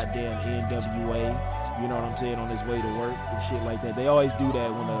goddamn NWA, you know what I'm saying, on his way to work and shit like that. They always do that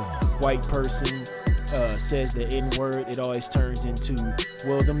when a white person says the N-word. It always turns into,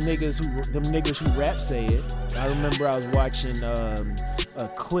 well, them niggas who rap say it. I remember I was watching a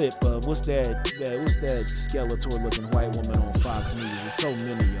clip of what's that Skeletor looking white woman on Fox News. There's so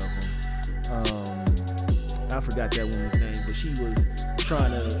many of them. I forgot that woman's name, but she was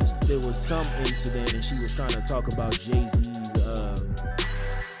trying to, there was some incident and she was trying to talk about Jay-Z's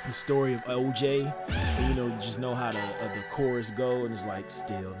the story of OJ, and you know, just know how the chorus go, and it's like,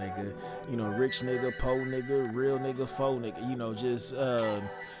 still nigga, you know, rich nigga, po nigga, real nigga, faux nigga, you know, just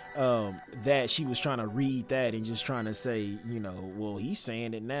that she was trying to read that and just trying to say, you know, well, he's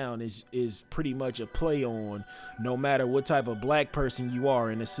saying it now, and is pretty much a play on no matter what type of black person you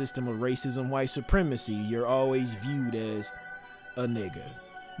are in a system of racism, white supremacy, you're always viewed as a nigga.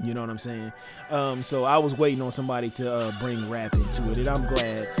 You know what I'm saying? So I was waiting on somebody to bring rap into it, and I'm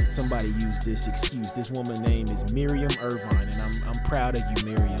glad somebody used this excuse. This woman's name is Miriam Irvine, and I'm proud of you,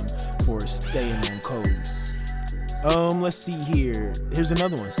 Miriam, for staying on code. Let's see here. Here's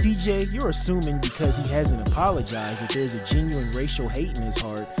another one. CJ, you're assuming because he hasn't apologized that there's a genuine racial hate in his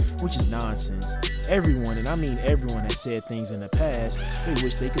heart, which is nonsense. Everyone, and I mean everyone, has said things in the past they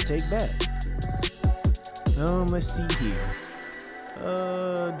wish they could take back. Let's see here.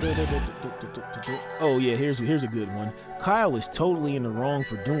 Oh yeah, here's a good one. Kyle is totally in the wrong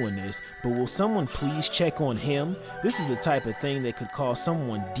for doing this, but will someone please check on him? This is the type of thing that could cause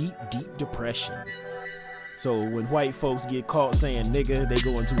someone deep depression. So when white folks get caught saying nigga, they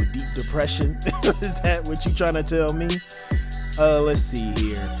go into a deep depression. Is that what you trying to tell me? Let's see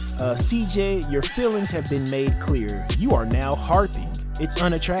here. CJ, your feelings have been made clear. You are now harping. It's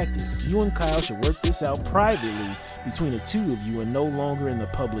unattractive. You and Kyle should work this out privately between the two of you and no longer in the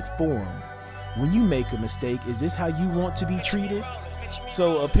public forum. When you make a mistake, is this how you want to be treated?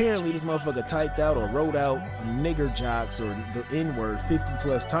 So apparently this motherfucker typed out or wrote out nigger jocks or the N-word 50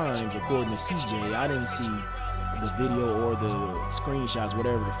 plus times according to CJ. I didn't see the video or the screenshots,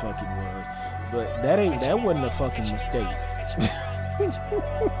 whatever the fuck it was. But that wasn't a fucking mistake.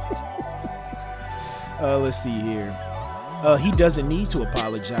 Let's see here. He doesn't need to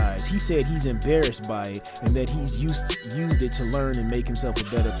apologize. He said he's embarrassed by it and that he's used it to learn and make himself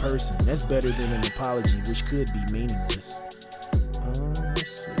a better person. That's better than an apology, which could be meaningless.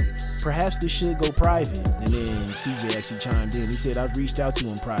 Let's see. Perhaps this should go private. And then CJ actually chimed in. He said, I've reached out to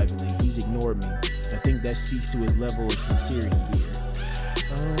him privately. He's ignored me. I think that speaks to his level of sincerity here.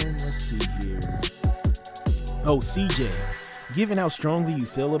 Let's see here. Oh, CJ. Given how strongly you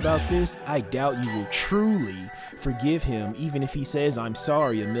feel about this, I doubt you will truly forgive him even if he says I'm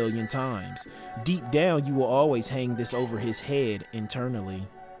sorry 1,000,000 times. Deep down, you will always hang this over his head internally.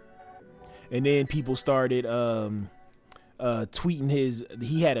 And then people started tweeting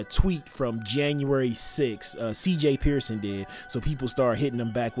he had a tweet from January 6th. CJ Pearson did. So people started hitting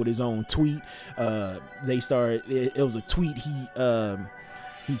him back with his own tweet. It was a tweet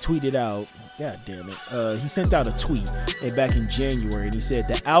he tweeted out, god damn it, he sent out a tweet back in January, and he said,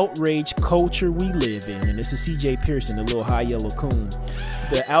 the outrage culture we live in this is CJ Pearson, the little high yellow coon,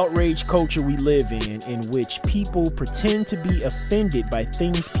 the outrage culture we live in which people pretend to be offended by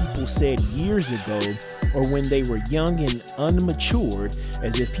things people said years ago or when they were young and unmatured,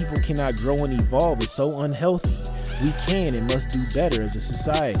 as if people cannot grow and evolve, is so unhealthy. We can and must do better as a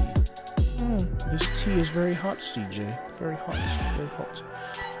society. This tea is very hot, CJ. Very hot, very hot.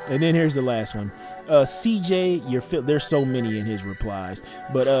 And then here's the last one. CJ, there's so many in his replies,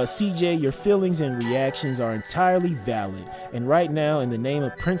 but CJ, your feelings and reactions are entirely valid. And right now, in the name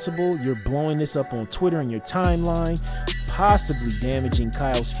of principle, you're blowing this up on Twitter and your timeline, possibly damaging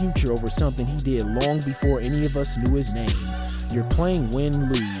Kyle's future over something he did long before any of us knew his name. You're playing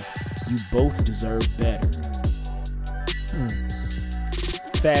win-lose. You both deserve better.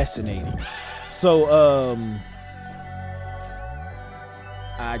 Fascinating. So,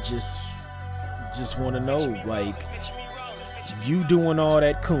 I just want to know, like, you doing all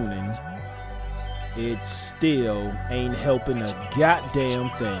that cooning, it still ain't helping a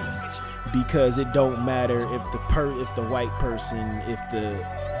goddamn thing, because it don't matter if the white person, if the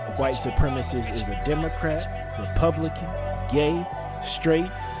white supremacist is a Democrat, Republican, gay, straight.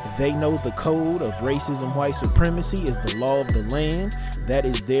 They know the code of racism. White supremacy is the law of the land. That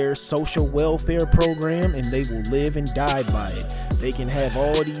is their social welfare program, and they will live and die by it. They can have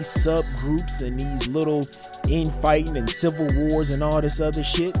all these subgroups and these little infighting and civil wars and all this other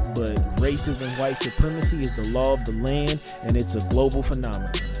shit, but racism, white supremacy is the law of the land, and it's a global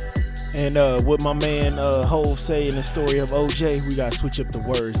phenomenon. And what my man Hov say in the story of OJ, we gotta switch up the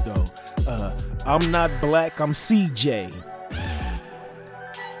words though. I'm not black, I'm CJ.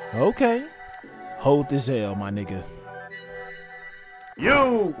 Okay. Hold this L, my nigga.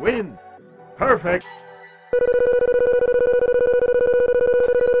 You win. Perfect.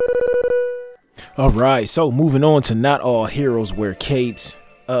 All right, so moving on to Not All Heroes Wear Capes.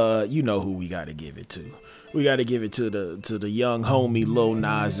 You know who we got to give it to. We got to give it to the young homie Lil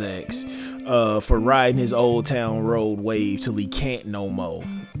Nas X for riding his Old Town Road wave till he can't no more.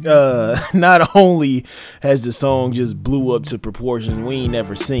 Not only has the song just blew up to proportions we ain't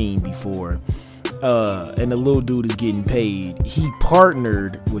never seen before, and the little dude is getting paid, he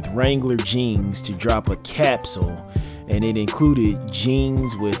partnered with Wrangler Jeans to drop a capsule, and it included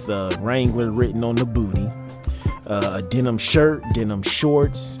jeans with Wrangler written on the booty, a denim shirt, denim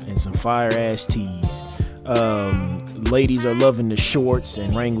shorts, and some fire ass tees. Ladies are loving the shorts,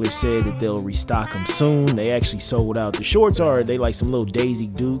 and Wrangler said that they'll restock them soon. They actually sold out. The shorts they like some little Daisy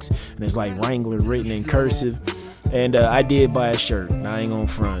Dukes, and it's like Wrangler written in cursive. And I did buy a shirt. I ain't gonna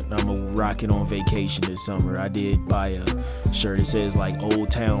front. I'm gonna rock it on vacation this summer. I did buy a shirt. It says like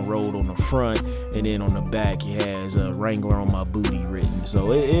Old Town Road on the front, and then on the back it has Wrangler on my booty written.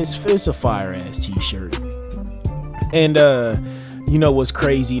 So it's a fire ass t-shirt. And you know what's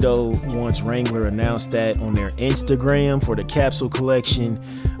crazy though? Once Wrangler announced that on their Instagram for the capsule collection,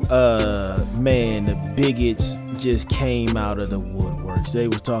 man, the bigots just came out of the woodworks. They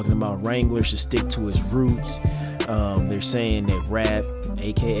was talking about Wrangler should stick to his roots. They're saying that rap,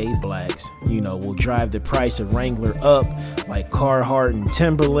 aka blacks, will drive the price of Wrangler up like Carhartt and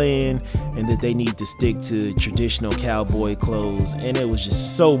Timberland, and that they need to stick to traditional cowboy clothes. And it was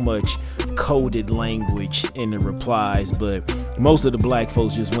just so much coded language in the replies, but most of the black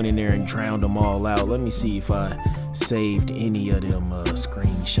folks just went in there and drowned them all out. Let me see if I saved any of them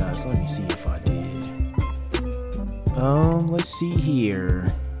screenshots. Let me see if I did. Let's see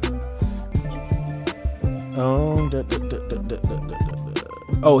here.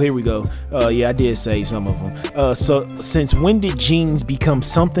 Oh, here we go. Yeah, I did save some of them. So, since when did jeans become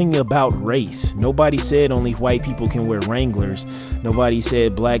something about race? Nobody said only white people can wear Wranglers. Nobody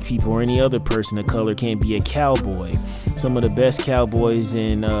said black people or any other person of color can't be a cowboy. Some of the best cowboys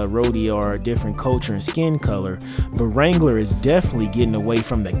in rodeo are a different culture and skin color, but Wrangler is definitely getting away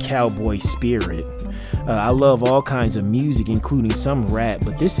from the cowboy spirit. I love all kinds of music, including some rap,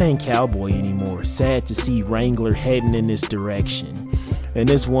 but this ain't cowboy anymore. Sad to see Wrangler heading in this direction. And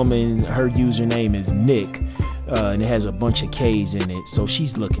this woman, her username is Nick, and it has a bunch of K's in it, so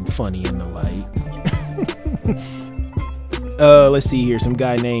she's looking funny in the light. Let's see here. Some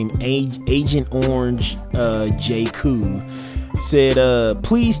guy named Agent Orange J.Koo said,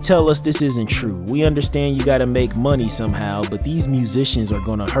 please tell us this isn't true. We understand you gotta make money somehow, but these musicians are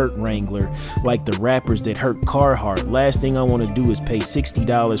gonna hurt Wrangler like the rappers that hurt Carhartt. Last thing I want to do is pay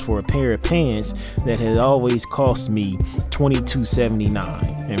 $60 for a pair of pants that had always cost me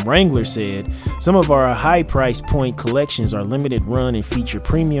 $22.79. And Wrangler said, some of our high price point collections are limited run and feature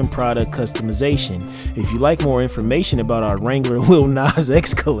premium product customization. If you'd like more information about our Wrangler Lil Nas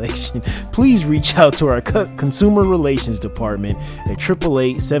X collection, please reach out to our consumer relations department at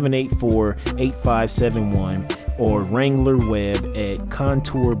 888-784-8571 or Wrangler Web at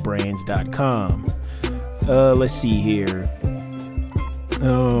contourbrands.com. Let's see here.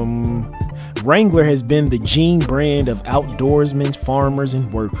 Wrangler has been the jean brand of outdoorsmen, farmers,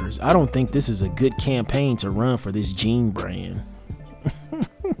 and workers. I don't think this is a good campaign to run for this jean brand.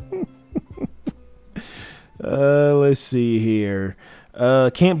 Let's see here.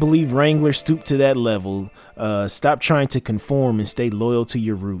 Can't believe Wrangler stooped to that level. Stop trying to conform and stay loyal to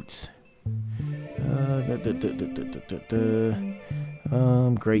your roots.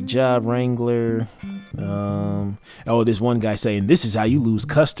 Great job, Wrangler. This one guy saying this is how you lose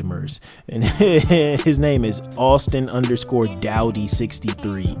customers, and his name is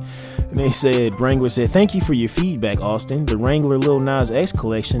Austin_Dowdy63. And they said, Wrangler said, thank you for your feedback, Austin. The Wrangler Lil Nas X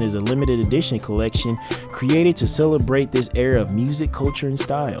collection is a limited edition collection created to celebrate this era of music, culture, and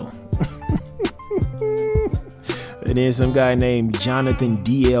style. And then some guy named Jonathan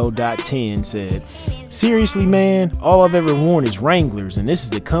DL.10 said, seriously, man, all I've ever worn is Wranglers, and this is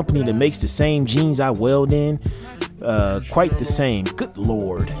the company that makes the same jeans I weld in. Quite the same. Good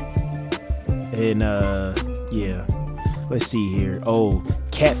Lord. And yeah. Let's see here. Oh,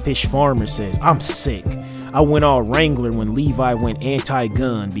 Catfish Farmer says, I'm sick. I went all Wrangler when Levi went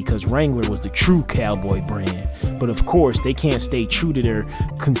anti-gun because Wrangler was the true cowboy brand. But of course, they can't stay true to their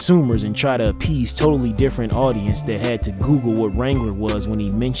consumers and try to appease totally different audience that had to Google what Wrangler was when he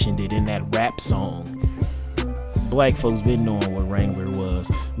mentioned it in that rap song. Black folks been knowing what Wrangler was.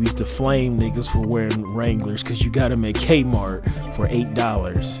 We used to flame niggas for wearing Wranglers because you got them at Kmart for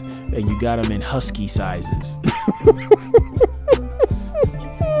 $8 and you got them in husky sizes.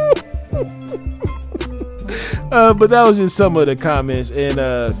 But that was just some of the comments. And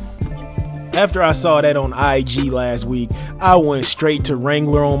after I saw that on IG last week, I went straight to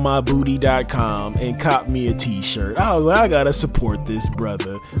WranglerOnMyBooty.com and copped me a t-shirt. I was like, I gotta support this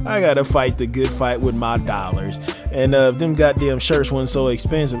brother. I gotta fight the good fight with my dollars. And them goddamn shirts weren't so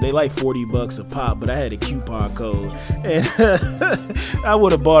expensive. They like $40 a pop, but I had a coupon code. And I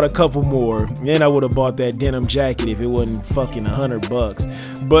would have bought a couple more. And I would have bought that denim jacket if it wasn't fucking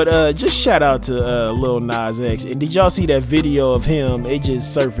 $100. But just shout out to Lil Nas X. And did y'all see that video of him? It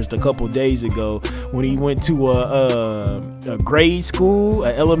just surfaced a couple days ago when he went to a grade school,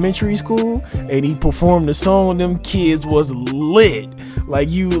 an elementary school, and he performed the song. Them kids was lit.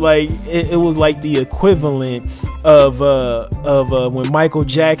 It was like the equivalent of when Michael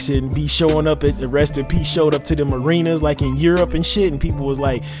Jackson be showing up at the Rest in Peace showed up to them arenas like in Europe and shit, and people was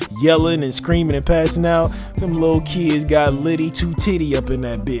like yelling and screaming and passing out. Them little kids got litty two titty up in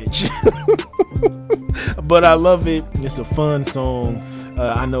that bitch. But I love it. It's a fun song.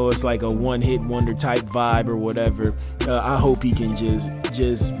 I know it's like a one-hit wonder type vibe or whatever. I hope he can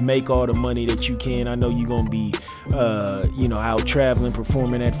just make all the money that you can. I know you're gonna be out traveling,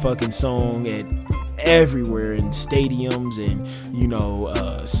 performing that fucking song at everywhere in stadiums and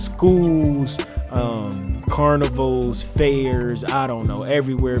schools, carnivals, fairs, I don't know,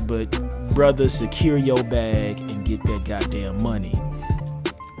 everywhere. But brother, secure your bag and get that goddamn money.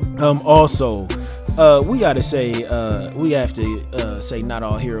 Also, we have to say not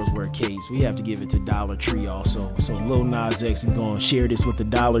all heroes wear capes. We have to give it to Dollar Tree also. So Lil Nas X is going to share this with the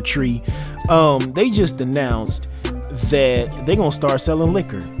Dollar Tree. They just announced that they're going to start selling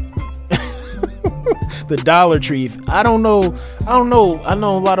liquor. The Dollar Tree. I don't know. I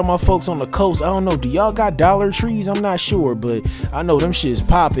know a lot of my folks on the coast. I don't know. Do y'all got Dollar Trees? I'm not sure, but I know them shit's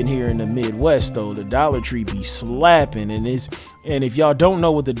popping here in the Midwest though. The Dollar Tree be slapping, and if y'all don't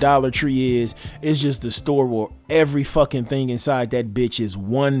know what the Dollar Tree is, it's just a store where every fucking thing inside that bitch is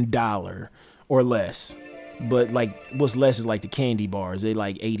 $1 or less. But like what's less is like the candy bars. They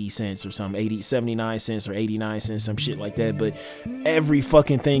like 80 cents or something, 79 cents or 89 cents, some shit like that. But every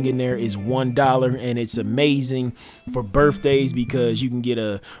fucking thing in there is $1, and it's amazing for birthdays because you can get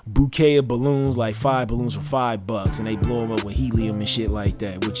a bouquet of balloons, like 5 balloons for $5, and they blow them up with helium and shit like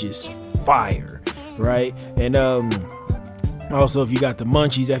that, which is fire, right? And also, if you got the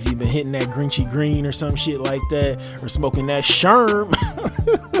munchies after you've been hitting that Grinchy Green or some shit like that, or smoking that Sherm.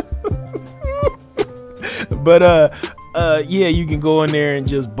 But yeah, you can go in there and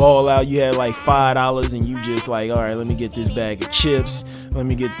just ball out. You had like $5 and you just like, all right, let me get this bag of chips, let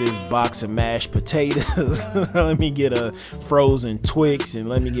me get this box of mashed potatoes, let me get a frozen Twix, and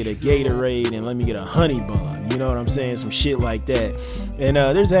let me get a Gatorade, and let me get a honey bun. You know what I'm saying? Some shit like that. And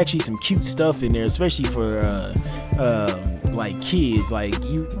there's actually some cute stuff in there, especially for like kids. Like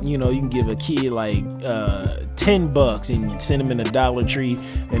you can give a kid like $10 and send them in a Dollar Tree,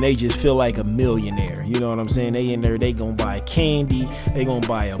 and they just feel like a millionaire. You know what I'm saying? They in there, they gonna buy candy, they gonna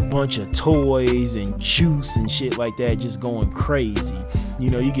buy a bunch of toys and juice and shit like that, just going crazy.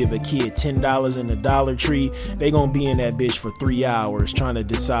 You give a kid $10 in the Dollar Tree, they gonna be in that bitch for 3 hours trying to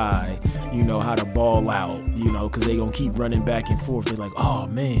decide, how to ball out, because they gonna keep running back and forth. They're like, oh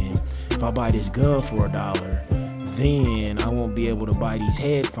man, if I buy this gun for $1, then I won't be able to buy these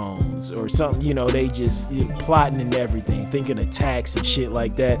headphones or something. You know, they just plotting and everything, thinking of tax and shit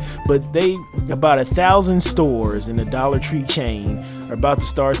like that. But about 1,000 stores in the Dollar Tree chain are about to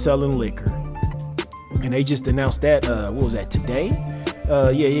start selling liquor. And they just announced that, what was that, today?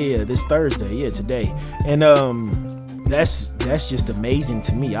 Yeah, this Thursday, yeah, today. And that's just amazing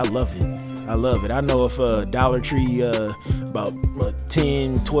to me. I love it. I know if Dollar Tree about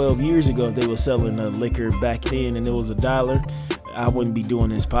 10, 12 years ago, if they were selling liquor back then and it was $1, I wouldn't be doing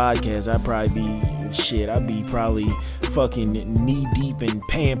this podcast. I'd be probably fucking knee deep in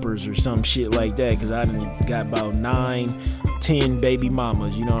Pampers or some shit like that, because I done got about 9, 10 baby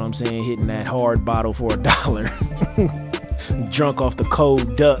mamas, you know what I'm saying, hitting that hard bottle for $1. Drunk off the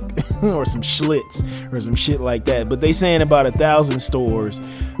cold duck or some Schlitz or some shit like that. But they saying about 1,000 stores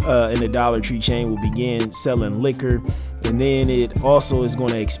in the Dollar Tree chain will begin selling liquor, and then it also is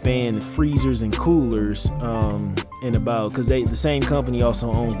going to expand the freezers and coolers because the same company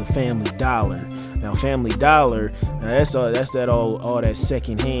also owns the Family Dollar. Now Family Dollar, that's all that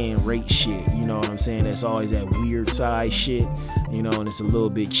secondhand rate shit, you know what I'm saying, that's always that weird size shit, you know, and it's a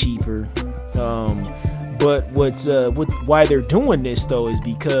little bit cheaper. But why they're doing this though is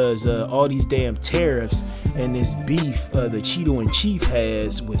because all these damn tariffs and this beef the Cheeto and Chief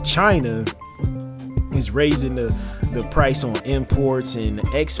has with China is raising the price on imports and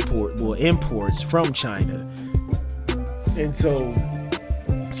imports from China. And so,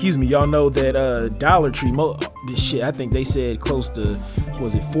 y'all know that Dollar Tree, this shit, I think they said close to,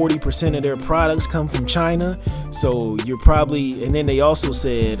 was it 40% of their products come from China? So you're probably, and then they also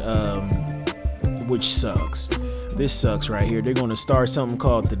said, which sucks. This sucks right here. They're going to start something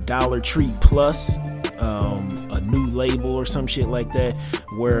called the Dollar Tree Plus, a new label or some shit like that,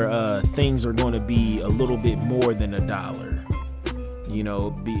 where things are going to be a little bit more than $1. You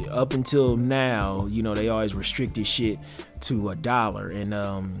know, up until now, you know, they always restricted shit to $1. And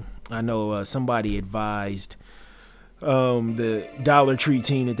I know somebody advised the Dollar Tree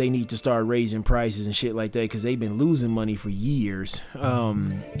team that they need to start raising prices and shit like that, because they've been losing money for years.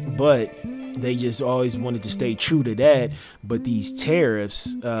 But they just always wanted to stay true to that. But these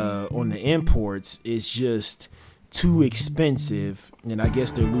tariffs on the imports is just too expensive, and I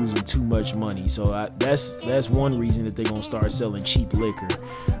guess they're losing too much money. So that's one reason that they're gonna start selling cheap liquor.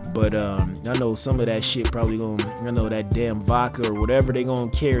 But I know some of that shit probably that damn vodka or whatever they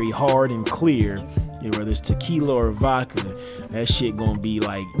gonna carry hard and clear, whether it's tequila or vodka, that shit gonna be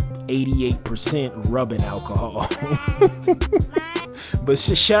like 88% rubbing alcohol. But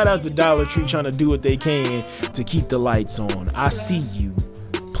shout out to Dollar Tree trying to do what they can to keep the lights on. I see you,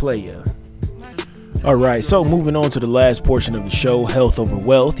 player. All right, so moving on to the last portion of the show, health over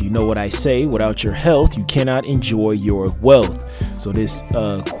wealth. You know what I say, without your health, you cannot enjoy your wealth. So this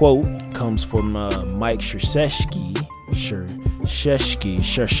quote comes from Mike Krzyzewski,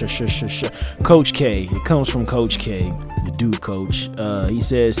 Coach K. It comes from Coach K, the dude coach. He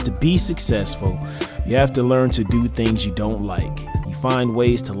says, to be successful, you have to learn to do things you don't like. You find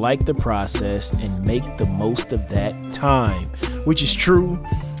ways to like the process and make the most of that time, which is true.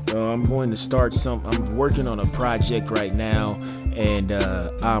 I'm going to start I'm working on a project right now, and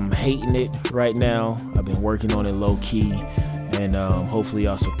I'm hating it right now. I've been working on it low key, and hopefully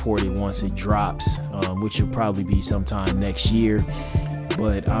I'll support it once it drops, which will probably be sometime next year.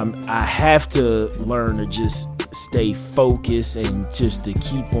 But I have to learn to just stay focused and just to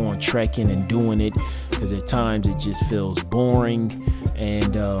keep on trekking and doing it, because at times it just feels boring,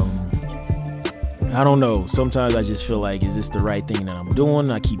 and I don't know. Sometimes I just feel like, is this the right thing that I'm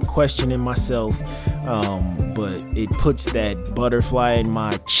doing? I keep questioning myself, but it puts that butterfly in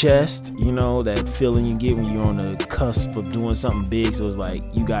my chest, that feeling you get when you're on the cusp of doing something big. So it's like,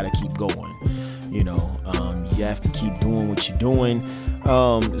 you got to keep going, you have to keep doing what you're doing.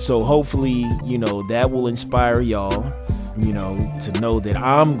 So hopefully, that will inspire y'all, to know that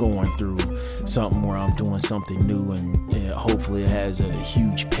I'm going through something where I'm doing something new, and hopefully it has a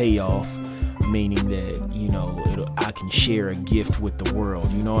huge payoff. Meaning that I can share a gift with the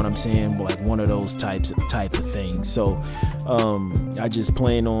world, you know what I'm saying, like one of those type of things. So I just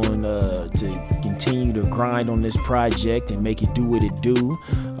plan on to continue to grind on this project and make it do what it do.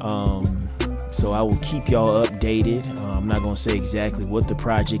 So I will keep y'all updated. I'm not gonna say exactly what the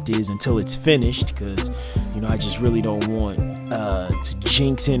project is until it's finished, because I just really don't want to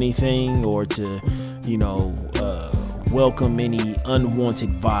jinx anything or to welcome any unwanted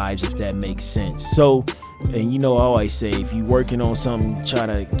vibes, if that makes sense. So, and I always say, if you're working on something, try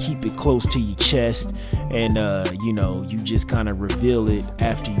to keep it close to your chest, and you just kind of reveal it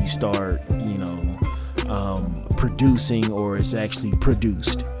after you start producing, or it's actually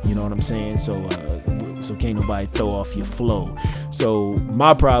produced, you know what I'm saying. So So can't nobody throw off your flow. So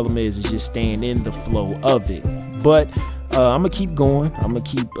my problem is just staying in the flow of it. But I'm gonna keep going. I'm gonna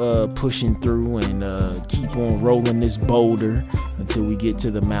keep pushing through and keep on rolling this boulder until we get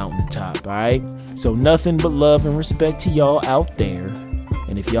to the mountaintop. All right. So nothing but love and respect to y'all out there.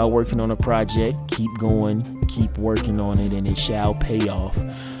 And if y'all working on a project, keep going, keep working on it, and it shall pay off.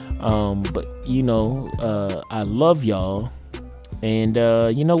 But I love y'all, and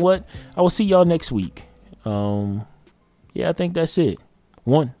you know what? I will see y'all next week. I think that's it.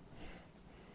 1.